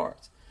female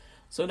parts.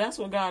 So that's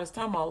what God is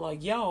talking about.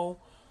 Like, yo,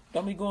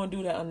 don't be going to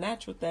do that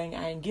unnatural thing.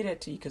 I ain't get it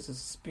to you because it's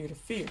a spirit of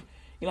fear.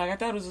 You're like, I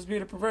thought it was a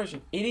spirit of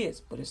perversion. It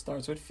is, but it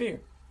starts with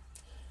fear.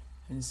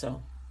 And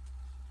so,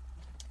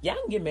 y'all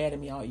can get mad at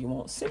me all you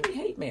want. Send me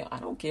hate mail. I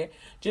don't care.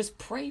 Just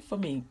pray for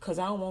me because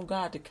I don't want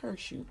God to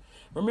curse you.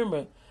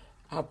 Remember,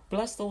 I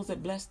bless those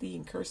that bless thee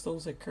and curse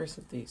those that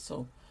curseth thee.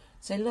 So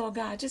say, Lord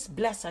God, just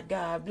bless our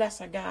God.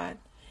 Bless our God.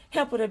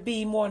 Help her to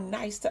be more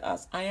nice to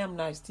us. I am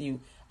nice to you.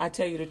 I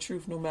tell you the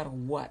truth no matter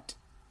what.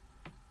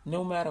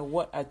 No matter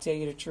what, I tell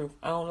you the truth.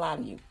 I don't lie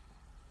to you.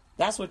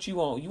 That's what you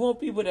want. You want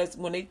people that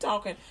when they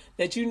talking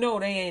that you know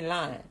they ain't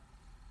lying.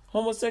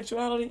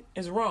 Homosexuality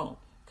is wrong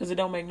because it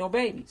don't make no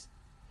babies.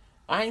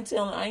 I ain't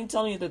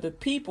telling you that the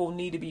people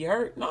need to be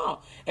hurt. No.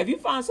 If you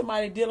find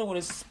somebody dealing with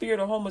a spirit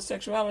of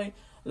homosexuality,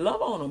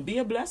 love on them. Be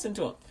a blessing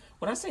to them.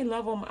 When I say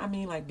love them, I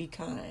mean like be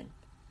kind.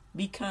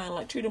 Be kind.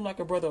 Like treat them like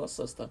a brother or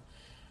sister.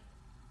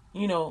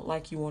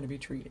 Like you want to be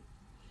treated.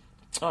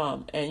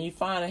 And you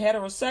find a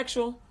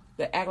heterosexual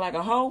that act like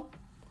a hoe,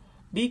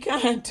 be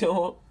kind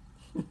to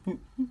them.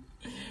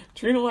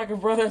 Treat them like a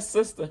brother or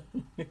sister.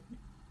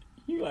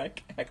 You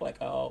act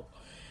like a hoe.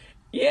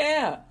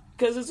 Yeah,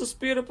 because it's a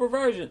spirit of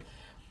perversion.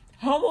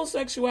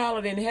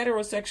 Homosexuality and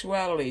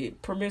heterosexuality,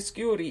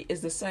 promiscuity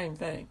is the same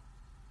thing.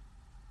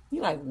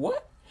 You're like,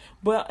 what?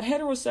 But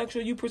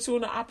heterosexual, you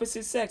pursuing the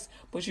opposite sex,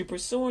 but you're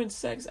pursuing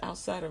sex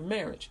outside of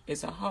marriage.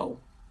 It's a hoe.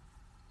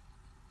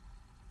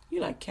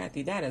 You're like,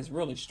 Kathy, that is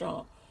really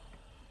strong.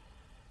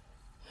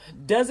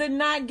 Does it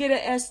not get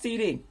an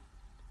STD?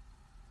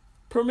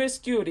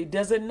 Promiscuity,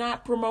 does it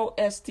not promote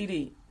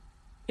STD?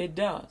 It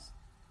does.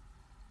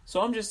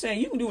 So I'm just saying,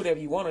 you can do whatever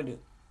you want to do.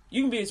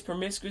 You can be as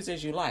promiscuous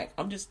as you like.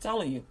 I'm just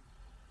telling you.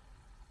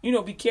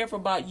 Be careful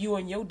about you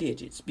and your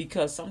digits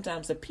because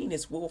sometimes the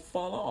penis will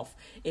fall off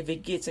if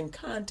it gets in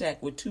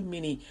contact with too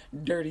many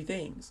dirty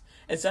things.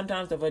 And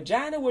sometimes the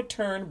vagina will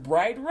turn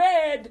bright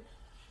red.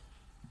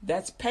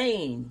 That's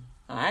pain.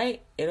 All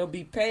right? It'll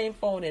be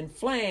painful and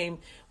inflamed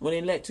when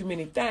they let too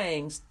many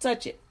things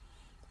touch it.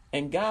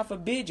 And God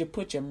forbid you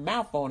put your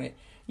mouth on it.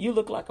 You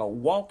look like a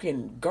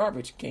walking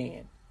garbage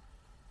can.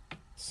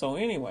 So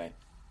anyway,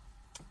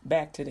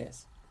 back to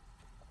this.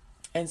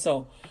 And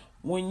so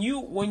when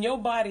your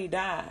body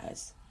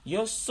dies,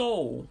 your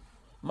soul,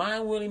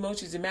 mind, will,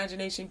 emotions,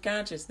 imagination,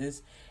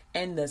 consciousness,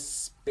 and the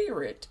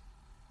spirit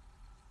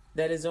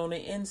that is on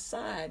the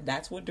inside,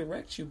 that's what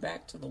directs you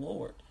back to the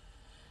Lord.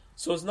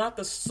 So it's not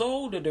the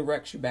soul that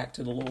directs you back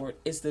to the Lord.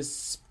 It's the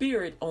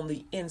spirit on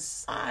the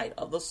inside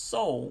of the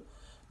soul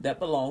that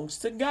belongs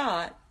to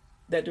God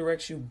that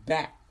directs you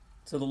back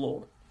to the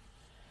Lord.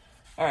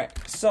 All right.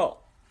 So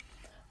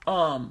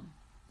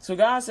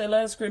God said,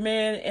 let us create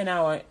man in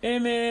our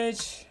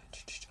image.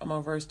 I'm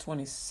on verse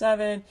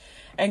 27.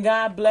 And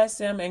God blessed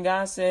them, and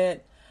God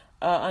said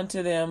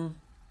unto them,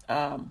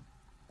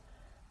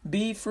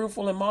 be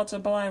fruitful and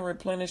multiply and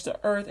replenish the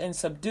earth and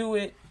subdue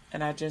it.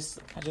 And I just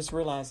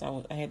realized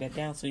I had that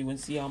down so you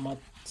wouldn't see all my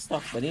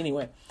stuff. But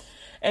anyway,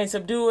 and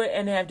subdue it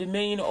and have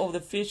dominion over the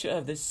fish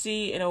of the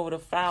sea and over the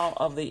fowl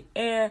of the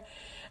air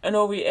and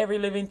over every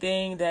living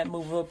thing that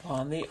moveth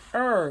upon the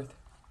earth.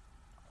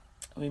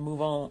 Let me move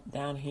on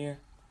down here.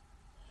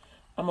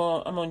 I'm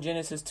on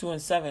Genesis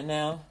 2:7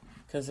 now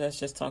because that's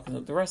just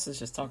talking. The rest is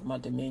just talking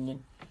about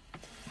dominion.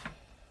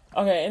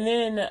 Okay, and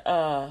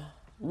then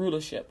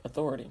rulership,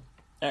 authority.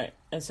 All right,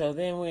 and so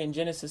then we're in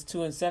Genesis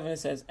 2:7. It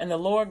says, and the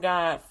Lord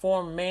God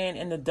formed man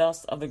in the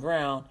dust of the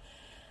ground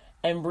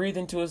and breathed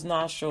into his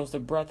nostrils the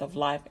breath of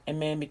life, and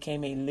man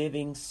became a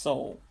living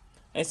soul.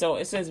 And so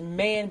it says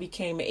man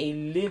became a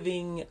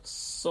living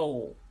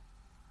soul.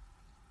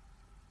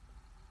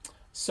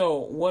 So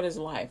what is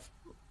life?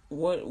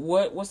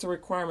 What's the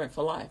requirement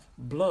for life?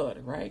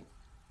 Blood, right?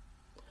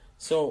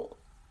 So,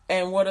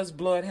 and what does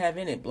blood have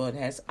in it? Blood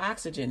has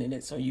oxygen in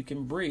it, so you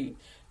can breathe,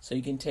 so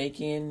you can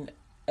take in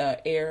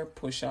air,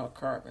 push out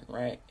carbon,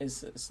 right?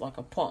 It's like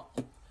a pump.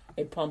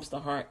 It pumps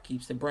the heart,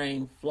 keeps the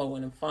brain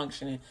flowing and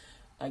functioning,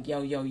 like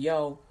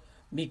yo,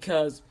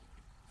 because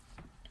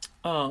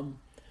when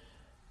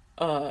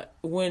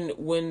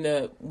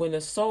the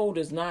soul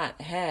does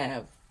not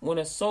have. When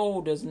a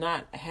soul does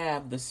not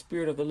have the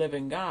spirit of the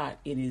living God,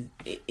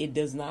 it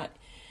does not,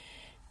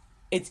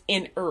 it's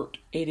inert.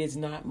 It is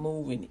not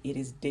moving. It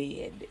is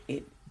dead.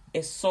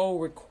 A soul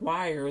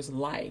requires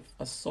life.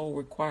 A soul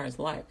requires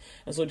life.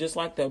 And so just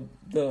like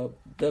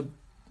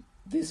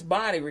this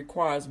body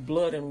requires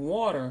blood and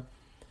water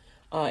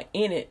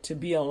in it to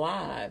be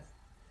alive,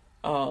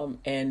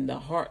 and the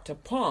heart to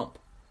pump,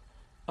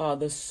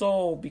 the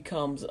soul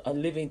becomes a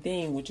living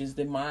thing, which is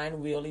the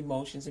mind, will,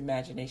 emotions,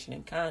 imagination,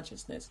 and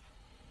consciousness.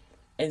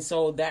 And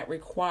so that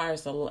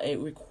requires, put it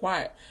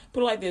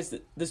like this,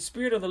 the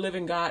spirit of the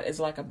living God is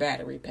like a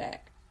battery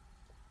pack.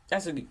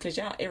 That's because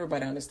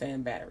everybody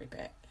understand battery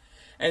pack.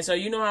 And so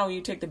you know how when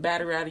you take the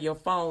battery out of your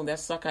phone, that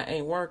sucker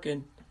ain't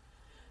working.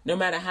 No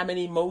matter how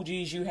many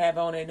emojis you have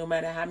on it, no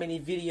matter how many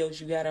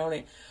videos you got on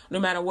it, no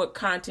matter what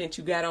content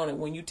you got on it,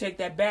 when you take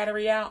that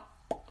battery out,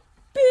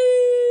 beep,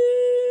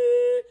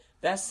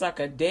 that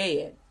sucker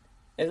dead.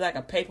 It's like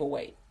a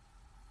paperweight.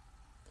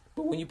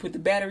 But when you put the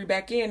battery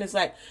back in, it's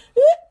like,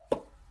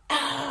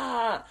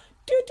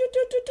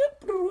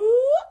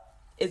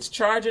 it's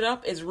charging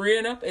up, it's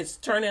rearing up, it's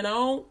turning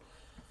on.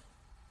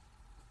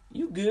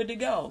 You good to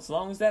go as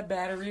long as that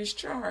battery is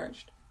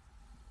charged,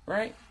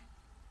 right?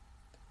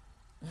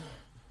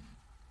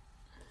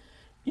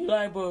 You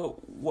like,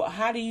 but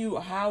how do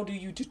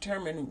you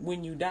determine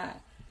when you die?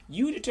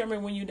 You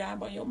determine when you die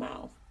by your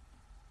mouth.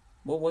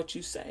 But what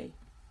you say,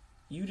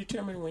 you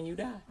determine when you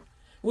die.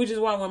 Which is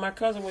why when my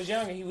cousin was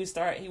younger, he would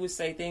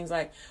say things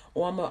like,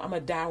 "Oh, I'm gonna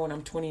die when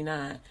I'm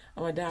 29.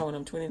 I'm gonna die when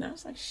I'm 29." I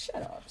was like,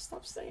 "Shut up!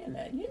 Stop saying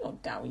that. You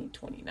don't die when you're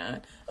 29." I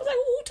was like,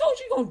 well, "Who told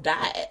you you're gonna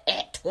die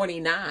at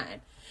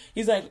 29?"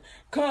 He's like,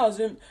 cause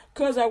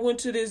I went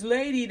to this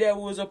lady that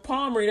was a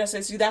palm reader. I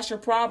said, "See, that's your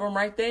problem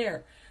right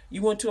there.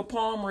 You went to a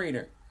palm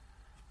reader."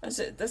 I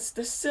said, "That's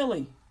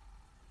silly."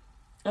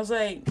 I was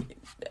like,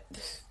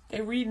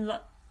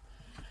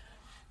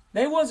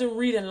 They wasn't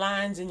reading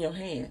lines in your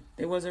hand.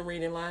 They wasn't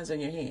reading lines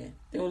on your hand.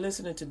 They were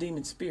listening to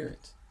demon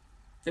spirits.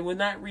 They were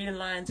not reading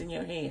lines in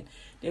your hand.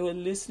 They were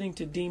listening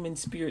to demon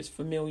spirits,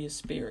 familiar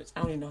spirits.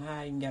 I don't even know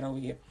how I even got over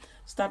here.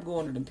 Stop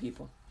going to them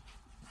people.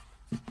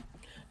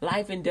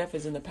 Life and death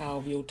is in the power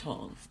of your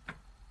tongue.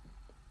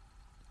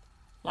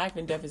 Life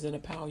and death is in the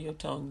power of your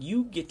tongue.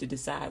 You get to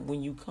decide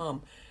when you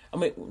come. I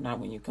mean, not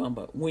when you come,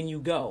 but when you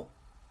go.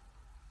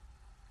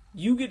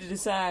 You get to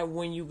decide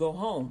when you go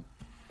home.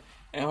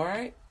 All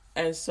right?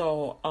 And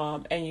so,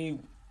 and you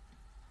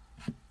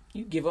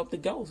give up the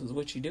ghost is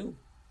what you do.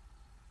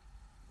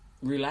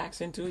 Relax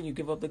into it, you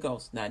give up the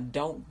ghost. Now,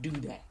 don't do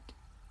that.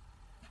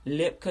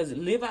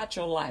 Live out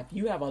your life.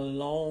 You have a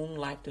long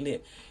life to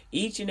live.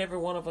 Each and every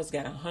one of us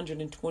got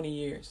 120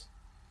 years.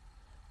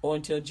 Or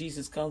until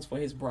Jesus comes for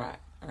his bride.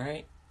 All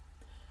right?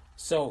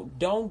 So,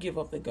 don't give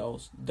up the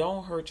ghost.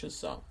 Don't hurt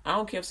yourself. I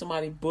don't care if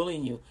somebody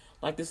bullying you.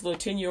 Like this little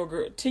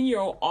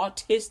 10-year-old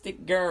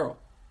autistic girl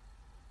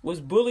was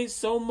bullied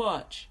so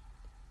much,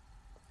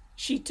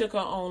 she took her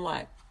own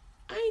life.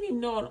 I didn't even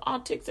know an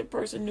autistic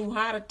person knew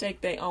how to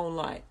take their own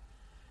life.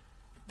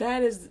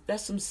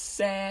 That's some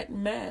sad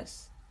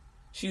mess.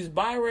 She's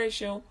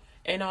biracial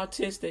and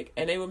autistic,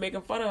 and they were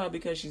making fun of her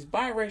because she's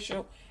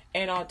biracial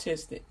and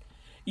autistic.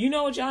 You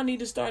know what y'all need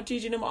to start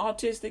teaching them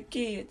autistic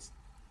kids?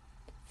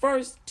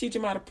 First, teach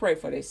them how to pray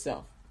for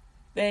themselves.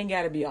 They ain't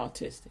got to be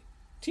autistic.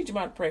 Teach them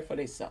how to pray for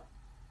themselves.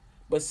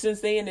 But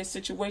since they in this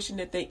situation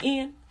that they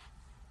in,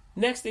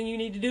 next thing you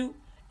need to do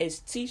is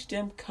teach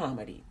them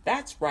comedy.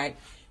 That's right.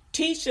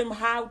 Teach them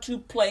how to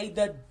play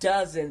the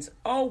dozens.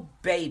 Oh,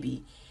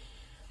 baby.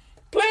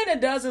 Playing the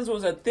dozens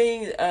was a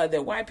thing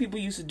that white people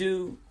used to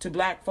do to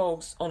black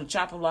folks on the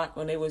chopping block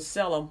when they would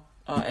sell them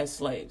as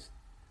slaves.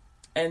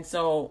 And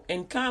so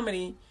in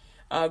comedy,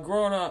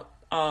 growing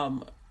up,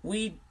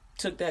 we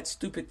took that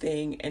stupid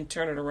thing and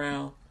turned it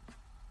around.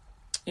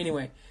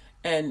 Anyway,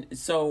 and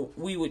so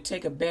we would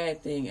take a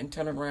bad thing and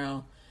turn it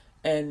around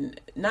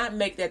and not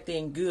make that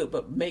thing good,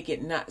 but make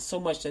it not so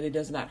much that it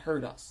does not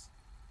hurt us.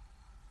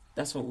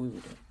 That's what we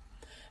would do.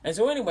 And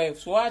so anyway,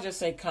 so I just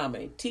say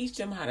comedy. Teach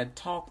them how to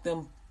talk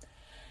them.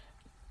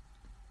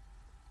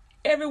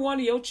 Every one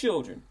of your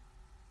children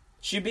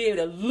should be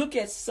able to look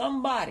at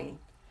somebody,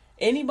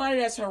 anybody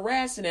that's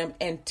harassing them,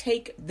 and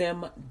take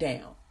them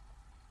down.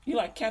 You're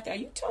like, Kathy, are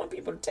you telling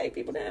people to take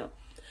people down?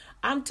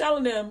 I'm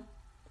telling them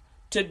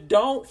to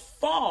don't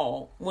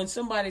fall when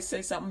somebody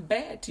says something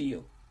bad to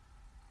you.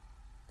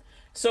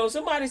 So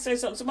somebody say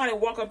something, somebody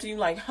walk up to you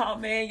like, "Oh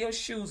man, your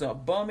shoes are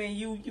bumming,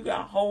 you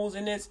got holes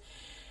in this."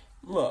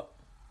 Look,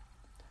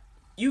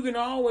 you can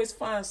always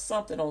find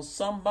something on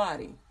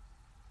somebody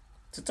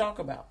to talk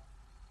about.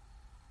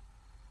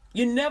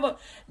 You never,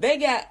 they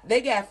got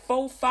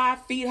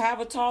 4-5 feet,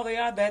 however tall they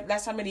are,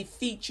 that's how many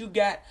feet you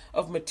got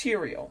of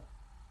material.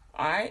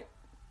 All right?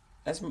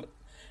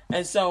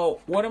 And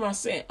so what am I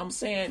saying? I'm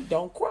saying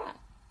don't cry.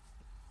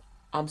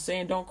 I'm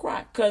saying don't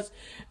cry. Because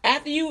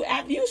after you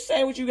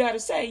say what you got to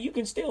say, you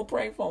can still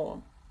pray for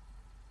them.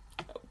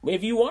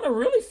 If you want to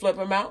really flip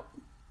them out,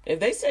 if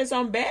they say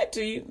something bad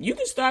to you, you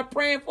can start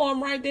praying for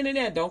them right then and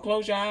there. Don't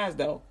close your eyes,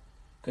 though,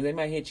 because they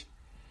might hit you.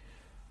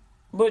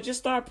 But just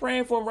start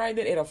praying for them right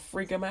then. It'll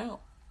freak them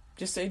out.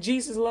 Just say,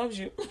 Jesus loves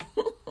you.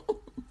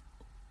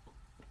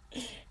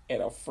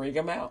 It'll freak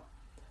them out.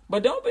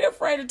 But don't be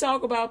afraid to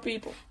talk about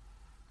people.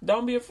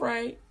 Don't be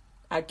afraid.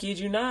 I kid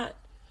you not.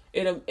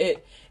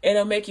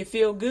 It'll make you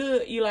feel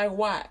good. You like,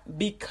 why?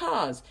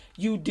 Because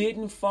you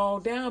didn't fall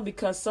down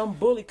because some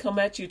bully come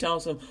at you telling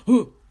some,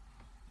 huh.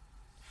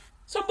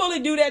 Some bully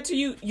do that to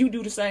you, you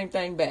do the same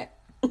thing back.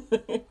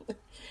 I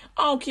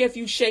don't care if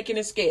you shaking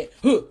and scared.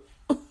 Huh.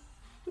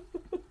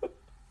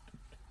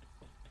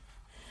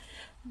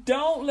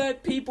 Don't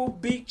let people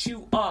beat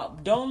you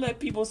up. Don't let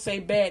people say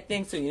bad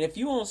things to you. And if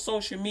you're on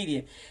social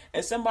media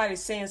and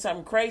somebody's saying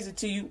something crazy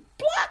to you,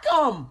 block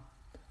them.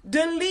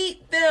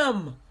 Delete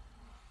them.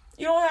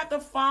 You don't have to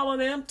follow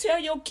them. Tell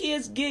your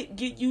kids get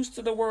used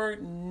to the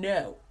word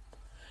no.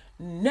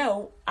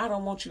 No, I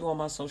don't want you on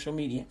my social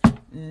media.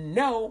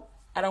 No,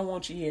 I don't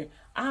want you here.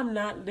 I'm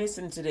not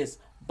listening to this.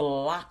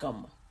 Block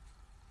them.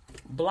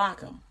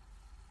 Block them.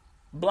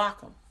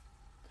 Block them.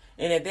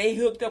 And if they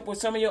hooked up with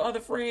some of your other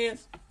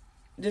friends,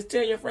 just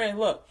tell your friend,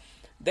 look,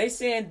 they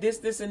saying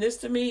this, and this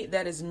to me.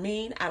 That is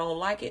mean. I don't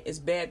like it. It's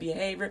bad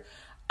behavior.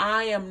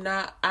 I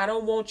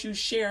don't want you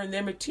sharing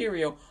their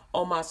material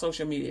on my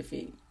social media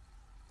feed.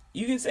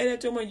 You can say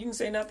that to them or you can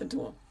say nothing to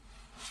them.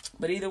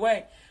 But either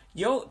way,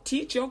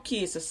 teach your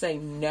kids to say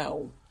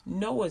no.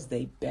 No is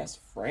their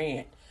best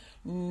friend.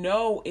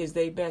 No is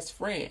their best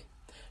friend.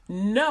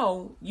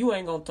 No, you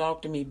ain't going to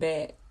talk to me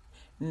bad.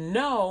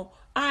 No,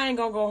 I ain't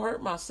going to go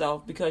hurt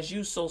myself because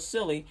you so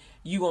silly.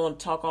 You going to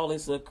talk all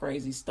this little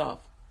crazy stuff.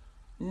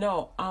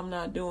 No, I'm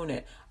not doing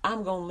that.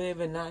 I'm going to live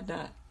and not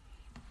die.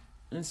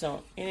 And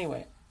so,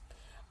 anyway,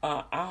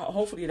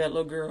 hopefully that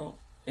little girl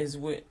is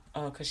with,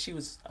 because she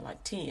was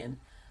like 10.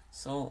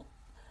 So,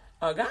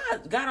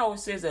 God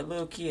always says that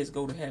little kids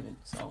go to heaven.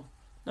 So,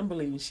 I'm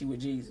believing she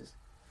with Jesus.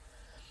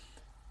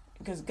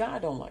 Because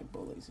God don't like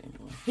bullies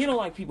anyway. He don't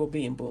like people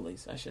being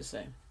bullies, I should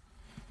say.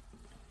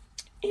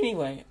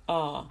 Anyway,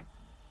 so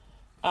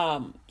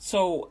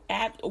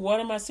what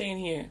am I saying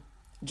here?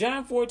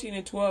 John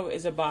 14:12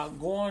 is about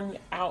going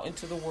out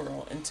into the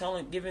world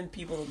and giving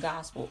people the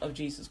gospel of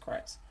Jesus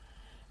Christ.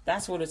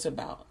 That's what it's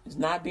about.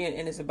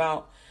 It's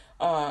about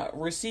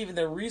receiving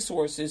the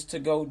resources to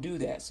go do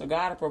that. So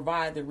God will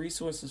provide the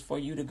resources for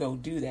you to go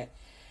do that.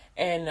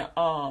 And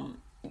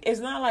it's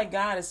not like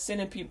God is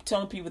telling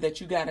people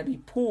that you got to be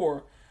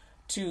poor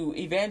to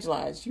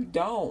evangelize. You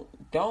don't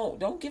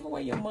give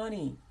away your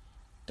money.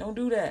 Don't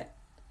do that.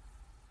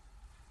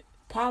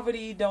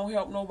 Poverty don't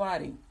help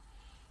nobody.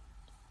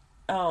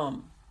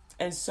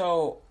 And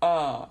so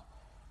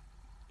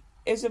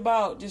it's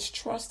about just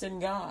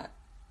trusting God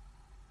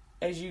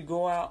as you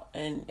go out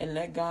and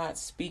let God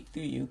speak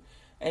through you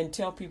and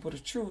tell people the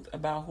truth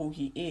about who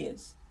he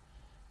is.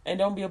 And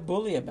don't be a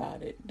bully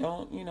about it.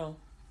 Don't be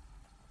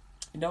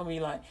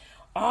like,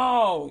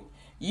 oh,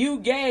 you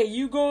gay,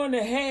 you going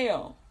to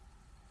hell.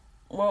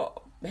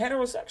 Well,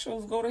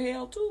 heterosexuals go to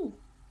hell too.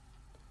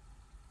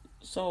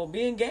 So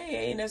being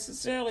gay ain't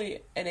necessarily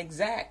an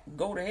exact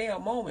go to hell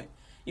moment.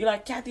 You're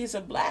like, Kathy, it's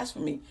a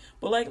blasphemy.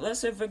 But like, let's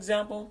say, for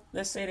example,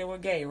 let's say they were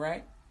gay,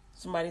 right?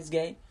 Somebody's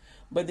gay.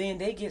 But then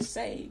they get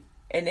saved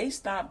and they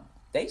stop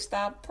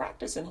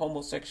practicing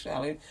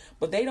homosexuality,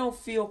 but they don't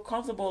feel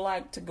comfortable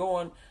like to go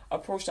and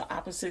approach the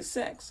opposite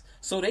sex.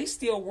 So they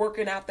still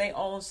working out their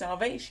own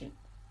salvation.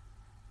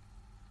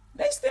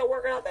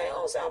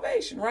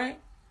 Right?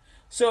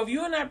 So if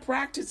you're not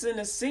practicing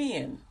a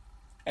sin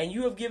and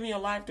you have given your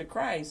life to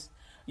Christ,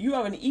 you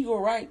have an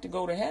equal right to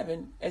go to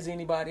heaven as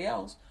anybody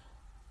else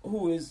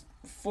who is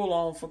full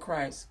on for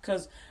Christ.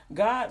 Because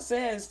God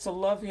says to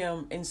love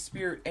him in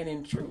spirit and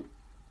in truth.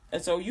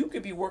 And so you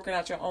could be working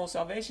out your own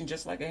salvation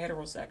just like a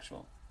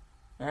heterosexual.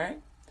 All right?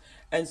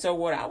 And so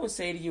what I would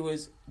say to you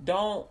is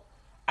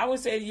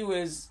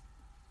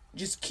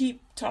just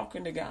keep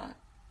talking to God.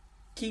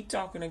 Keep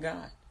talking to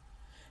God.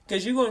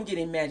 Because you're going to get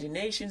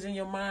imaginations in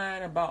your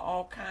mind about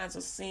all kinds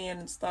of sin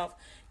and stuff.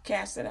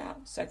 Cast it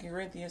out. 2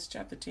 Corinthians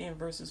chapter 10,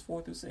 verses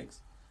 4 through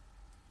 6.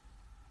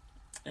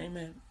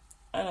 Amen.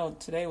 I know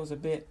today was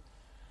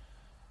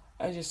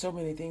just so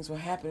many things were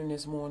happening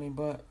this morning,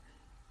 but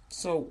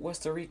so what's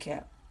the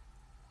recap?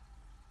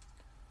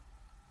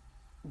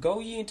 Go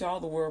ye into all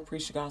the world,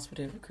 preach the gospel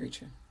to every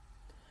creature.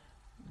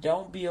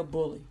 Don't be a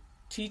bully.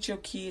 Teach your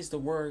kids the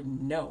word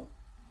no.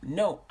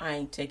 No, I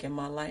ain't taking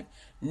my life.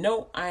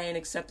 No, I ain't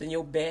accepting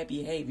your bad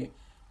behavior.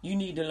 You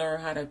need to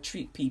learn how to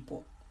treat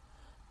people.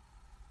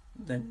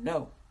 The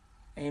no.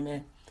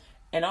 Amen.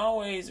 And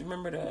always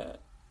remember to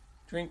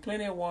drink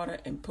plenty of water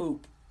and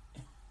poop.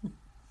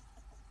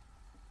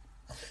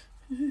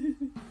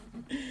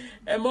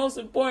 And most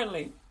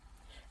importantly,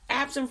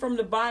 absent from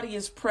the body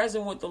is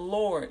present with the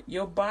Lord.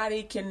 Your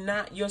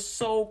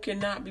soul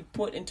cannot be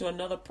put into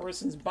another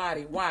person's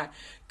body. Why?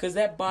 Because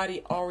that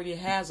body already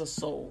has a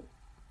soul.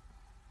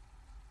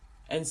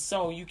 And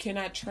so you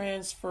cannot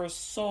transfer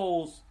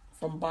souls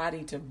from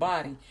body to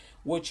body.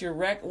 What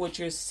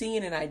you're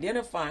seeing and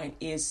identifying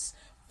is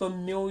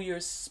familiar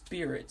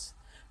spirits.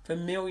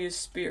 Familiar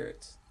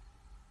spirits.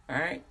 All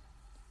right?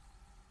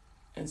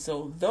 And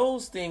so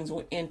those things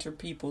will enter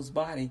people's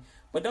body.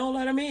 But don't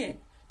let them in.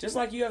 Just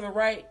like you have the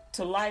right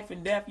to life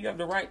and death, you have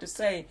the right to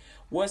say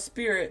what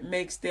spirit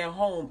makes their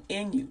home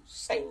in you.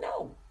 Say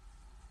no.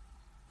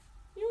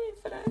 You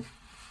ain't for that.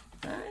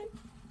 All right?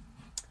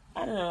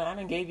 I don't know. I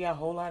done gave you a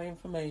whole lot of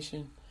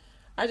information.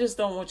 I just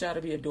don't want y'all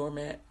to be a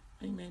doormat.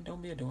 Amen.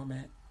 Don't be a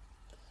doormat.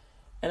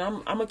 And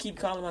I'm going to keep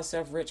calling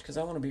myself rich because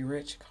I want to be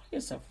rich. Call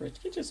yourself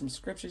rich. Get you some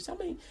scriptures. I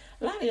mean,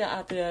 a lot of y'all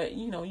out there,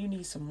 you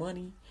need some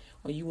money.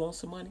 or you want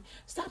some money.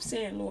 Stop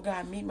saying, Lord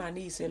God, meet my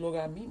needs. Say, Lord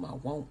God, meet my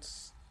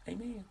wants.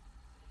 Amen.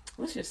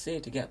 Let's just say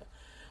it together.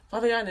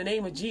 Father God, in the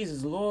name of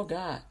Jesus, Lord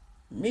God,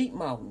 meet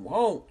my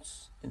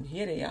wants. And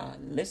here they are.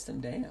 List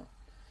them down.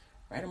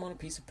 Write them on a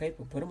piece of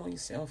paper. Put them on your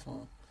cell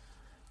phone.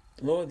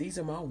 Lord, these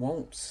are my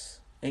wants.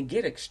 And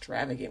get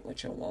extravagant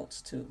with your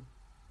wants too.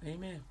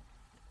 Amen.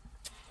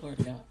 Glory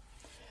to God.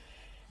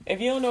 If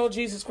you don't know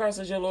Jesus Christ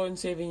as your Lord and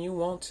Savior and you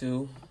want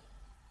to,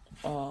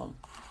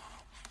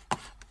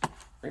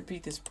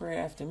 repeat this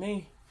prayer after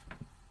me.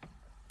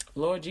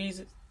 Lord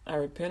Jesus, I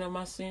repent of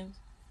my sins.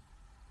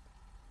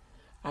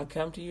 I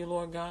come to you,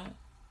 Lord God,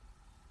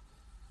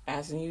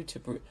 asking you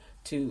to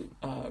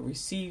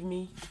receive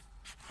me.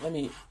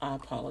 I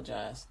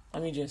apologize.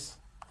 I'm going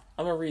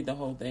to read the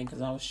whole thing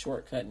because I was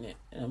shortcutting it.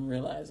 And I'm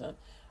realizing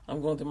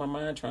I'm going through my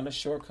mind trying to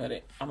shortcut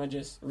it. I'm going to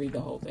just read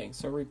the whole thing.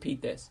 So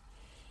repeat this.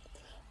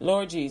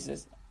 Lord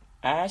Jesus,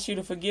 I ask you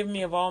to forgive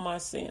me of all my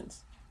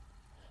sins.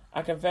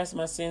 I confess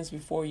my sins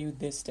before you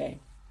this day.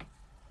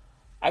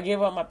 I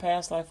give up my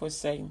past life with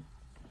Satan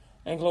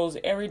and close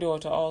every door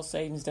to all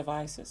Satan's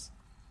devices.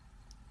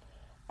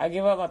 I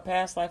give up my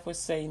past life with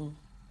Satan.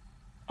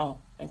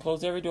 And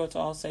close every door to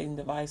all Satan's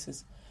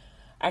devices.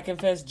 I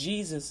confess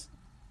Jesus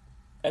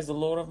as the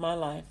Lord of my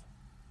life.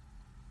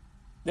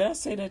 Did I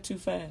say that too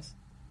fast?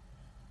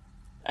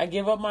 I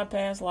give up my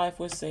past life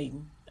with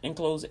Satan and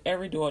close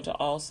every door to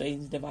all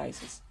Satan's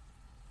devices.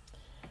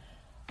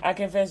 I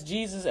confess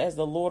Jesus as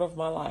the Lord of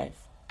my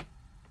life.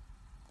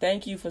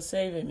 Thank you for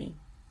saving me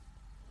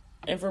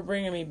and for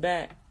bringing me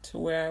back to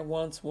where I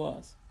once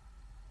was.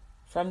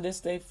 From this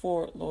day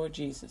forward, Lord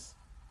Jesus,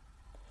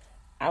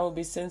 I will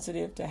be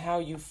sensitive to how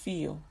you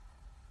feel.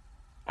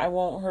 I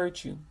won't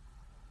hurt you.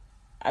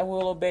 I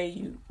will obey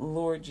you,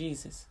 Lord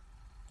Jesus.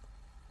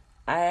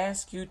 I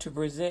ask you to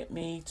present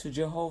me to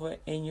Jehovah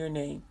in your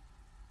name.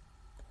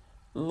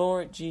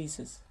 Lord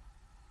Jesus,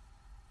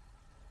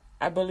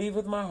 I believe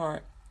with my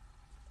heart,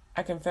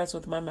 I confess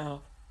with my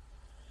mouth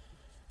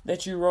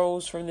that you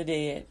rose from the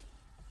dead,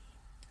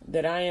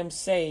 that I am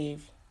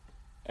saved,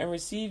 and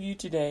receive you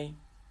today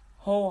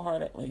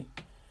wholeheartedly,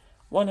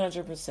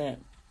 100%.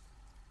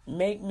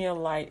 Make me a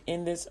light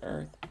in this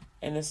earth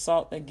and the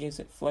salt that gives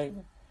it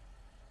flavor.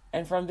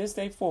 And from this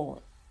day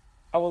forward,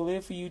 I will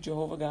live for you,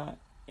 Jehovah God,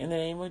 in the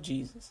name of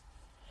Jesus,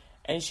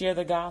 and share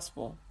the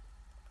gospel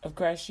of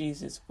Christ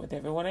Jesus with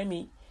everyone I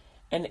meet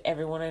and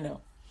everyone I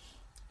know.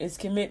 It's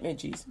commitment,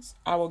 Jesus.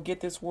 I will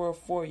get this world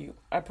for you.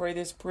 I pray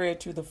this prayer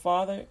to the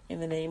Father in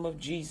the name of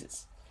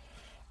Jesus.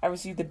 I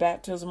receive the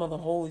baptism of the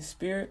Holy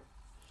Spirit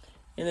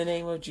in the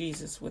name of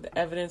Jesus with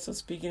evidence of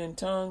speaking in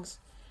tongues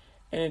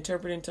and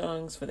interpreting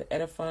tongues for the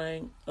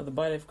edifying of the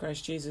body of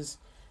Christ Jesus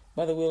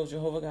by the will of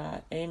Jehovah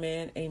God.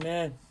 Amen.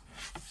 Amen.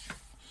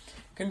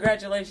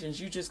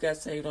 Congratulations. You just got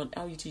saved on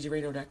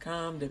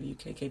LUTGRadio.com,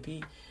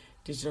 WKKP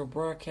Digital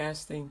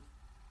Broadcasting.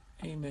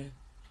 Amen.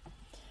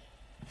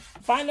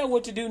 Find out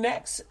what to do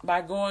next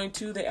by going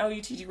to the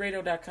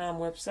LUTGRadio.com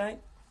website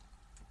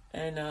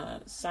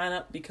and sign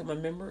up, become a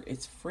member.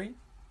 It's free.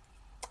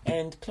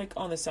 And click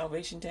on the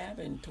salvation tab,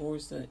 and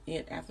towards the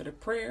end, after the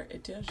prayer,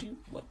 it tells you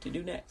what to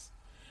do next.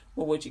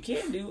 Well, what you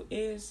can do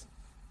is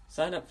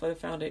sign up for the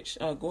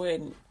foundation. Go ahead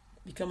and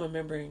become a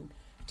member and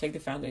take the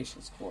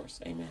foundations course.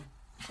 Amen.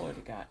 Glory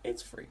to God.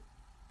 It's free.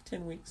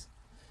 10 weeks.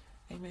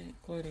 Amen.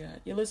 Glory to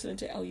God. You're listening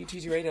to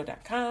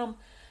LUTGRadio.com,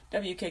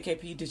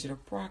 WKKP Digital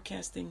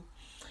Broadcasting.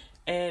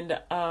 And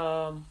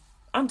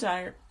I'm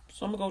tired,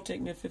 so I'm going to go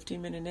take me a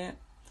 15-minute nap.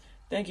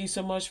 Thank you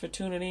so much for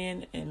tuning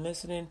in and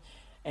listening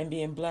and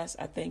being blessed.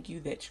 I thank you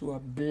that you are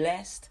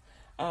blessed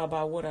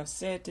by what I've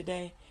said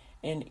today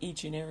and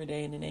each and every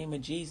day in the name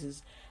of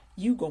Jesus.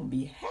 You going to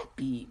be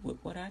happy with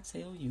what I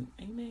tell you.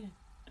 Amen.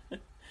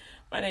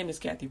 My name is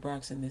Kathy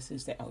Broxson. This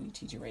is the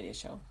LUTG Radio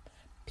Show.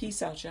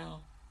 Peace out,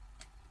 y'all.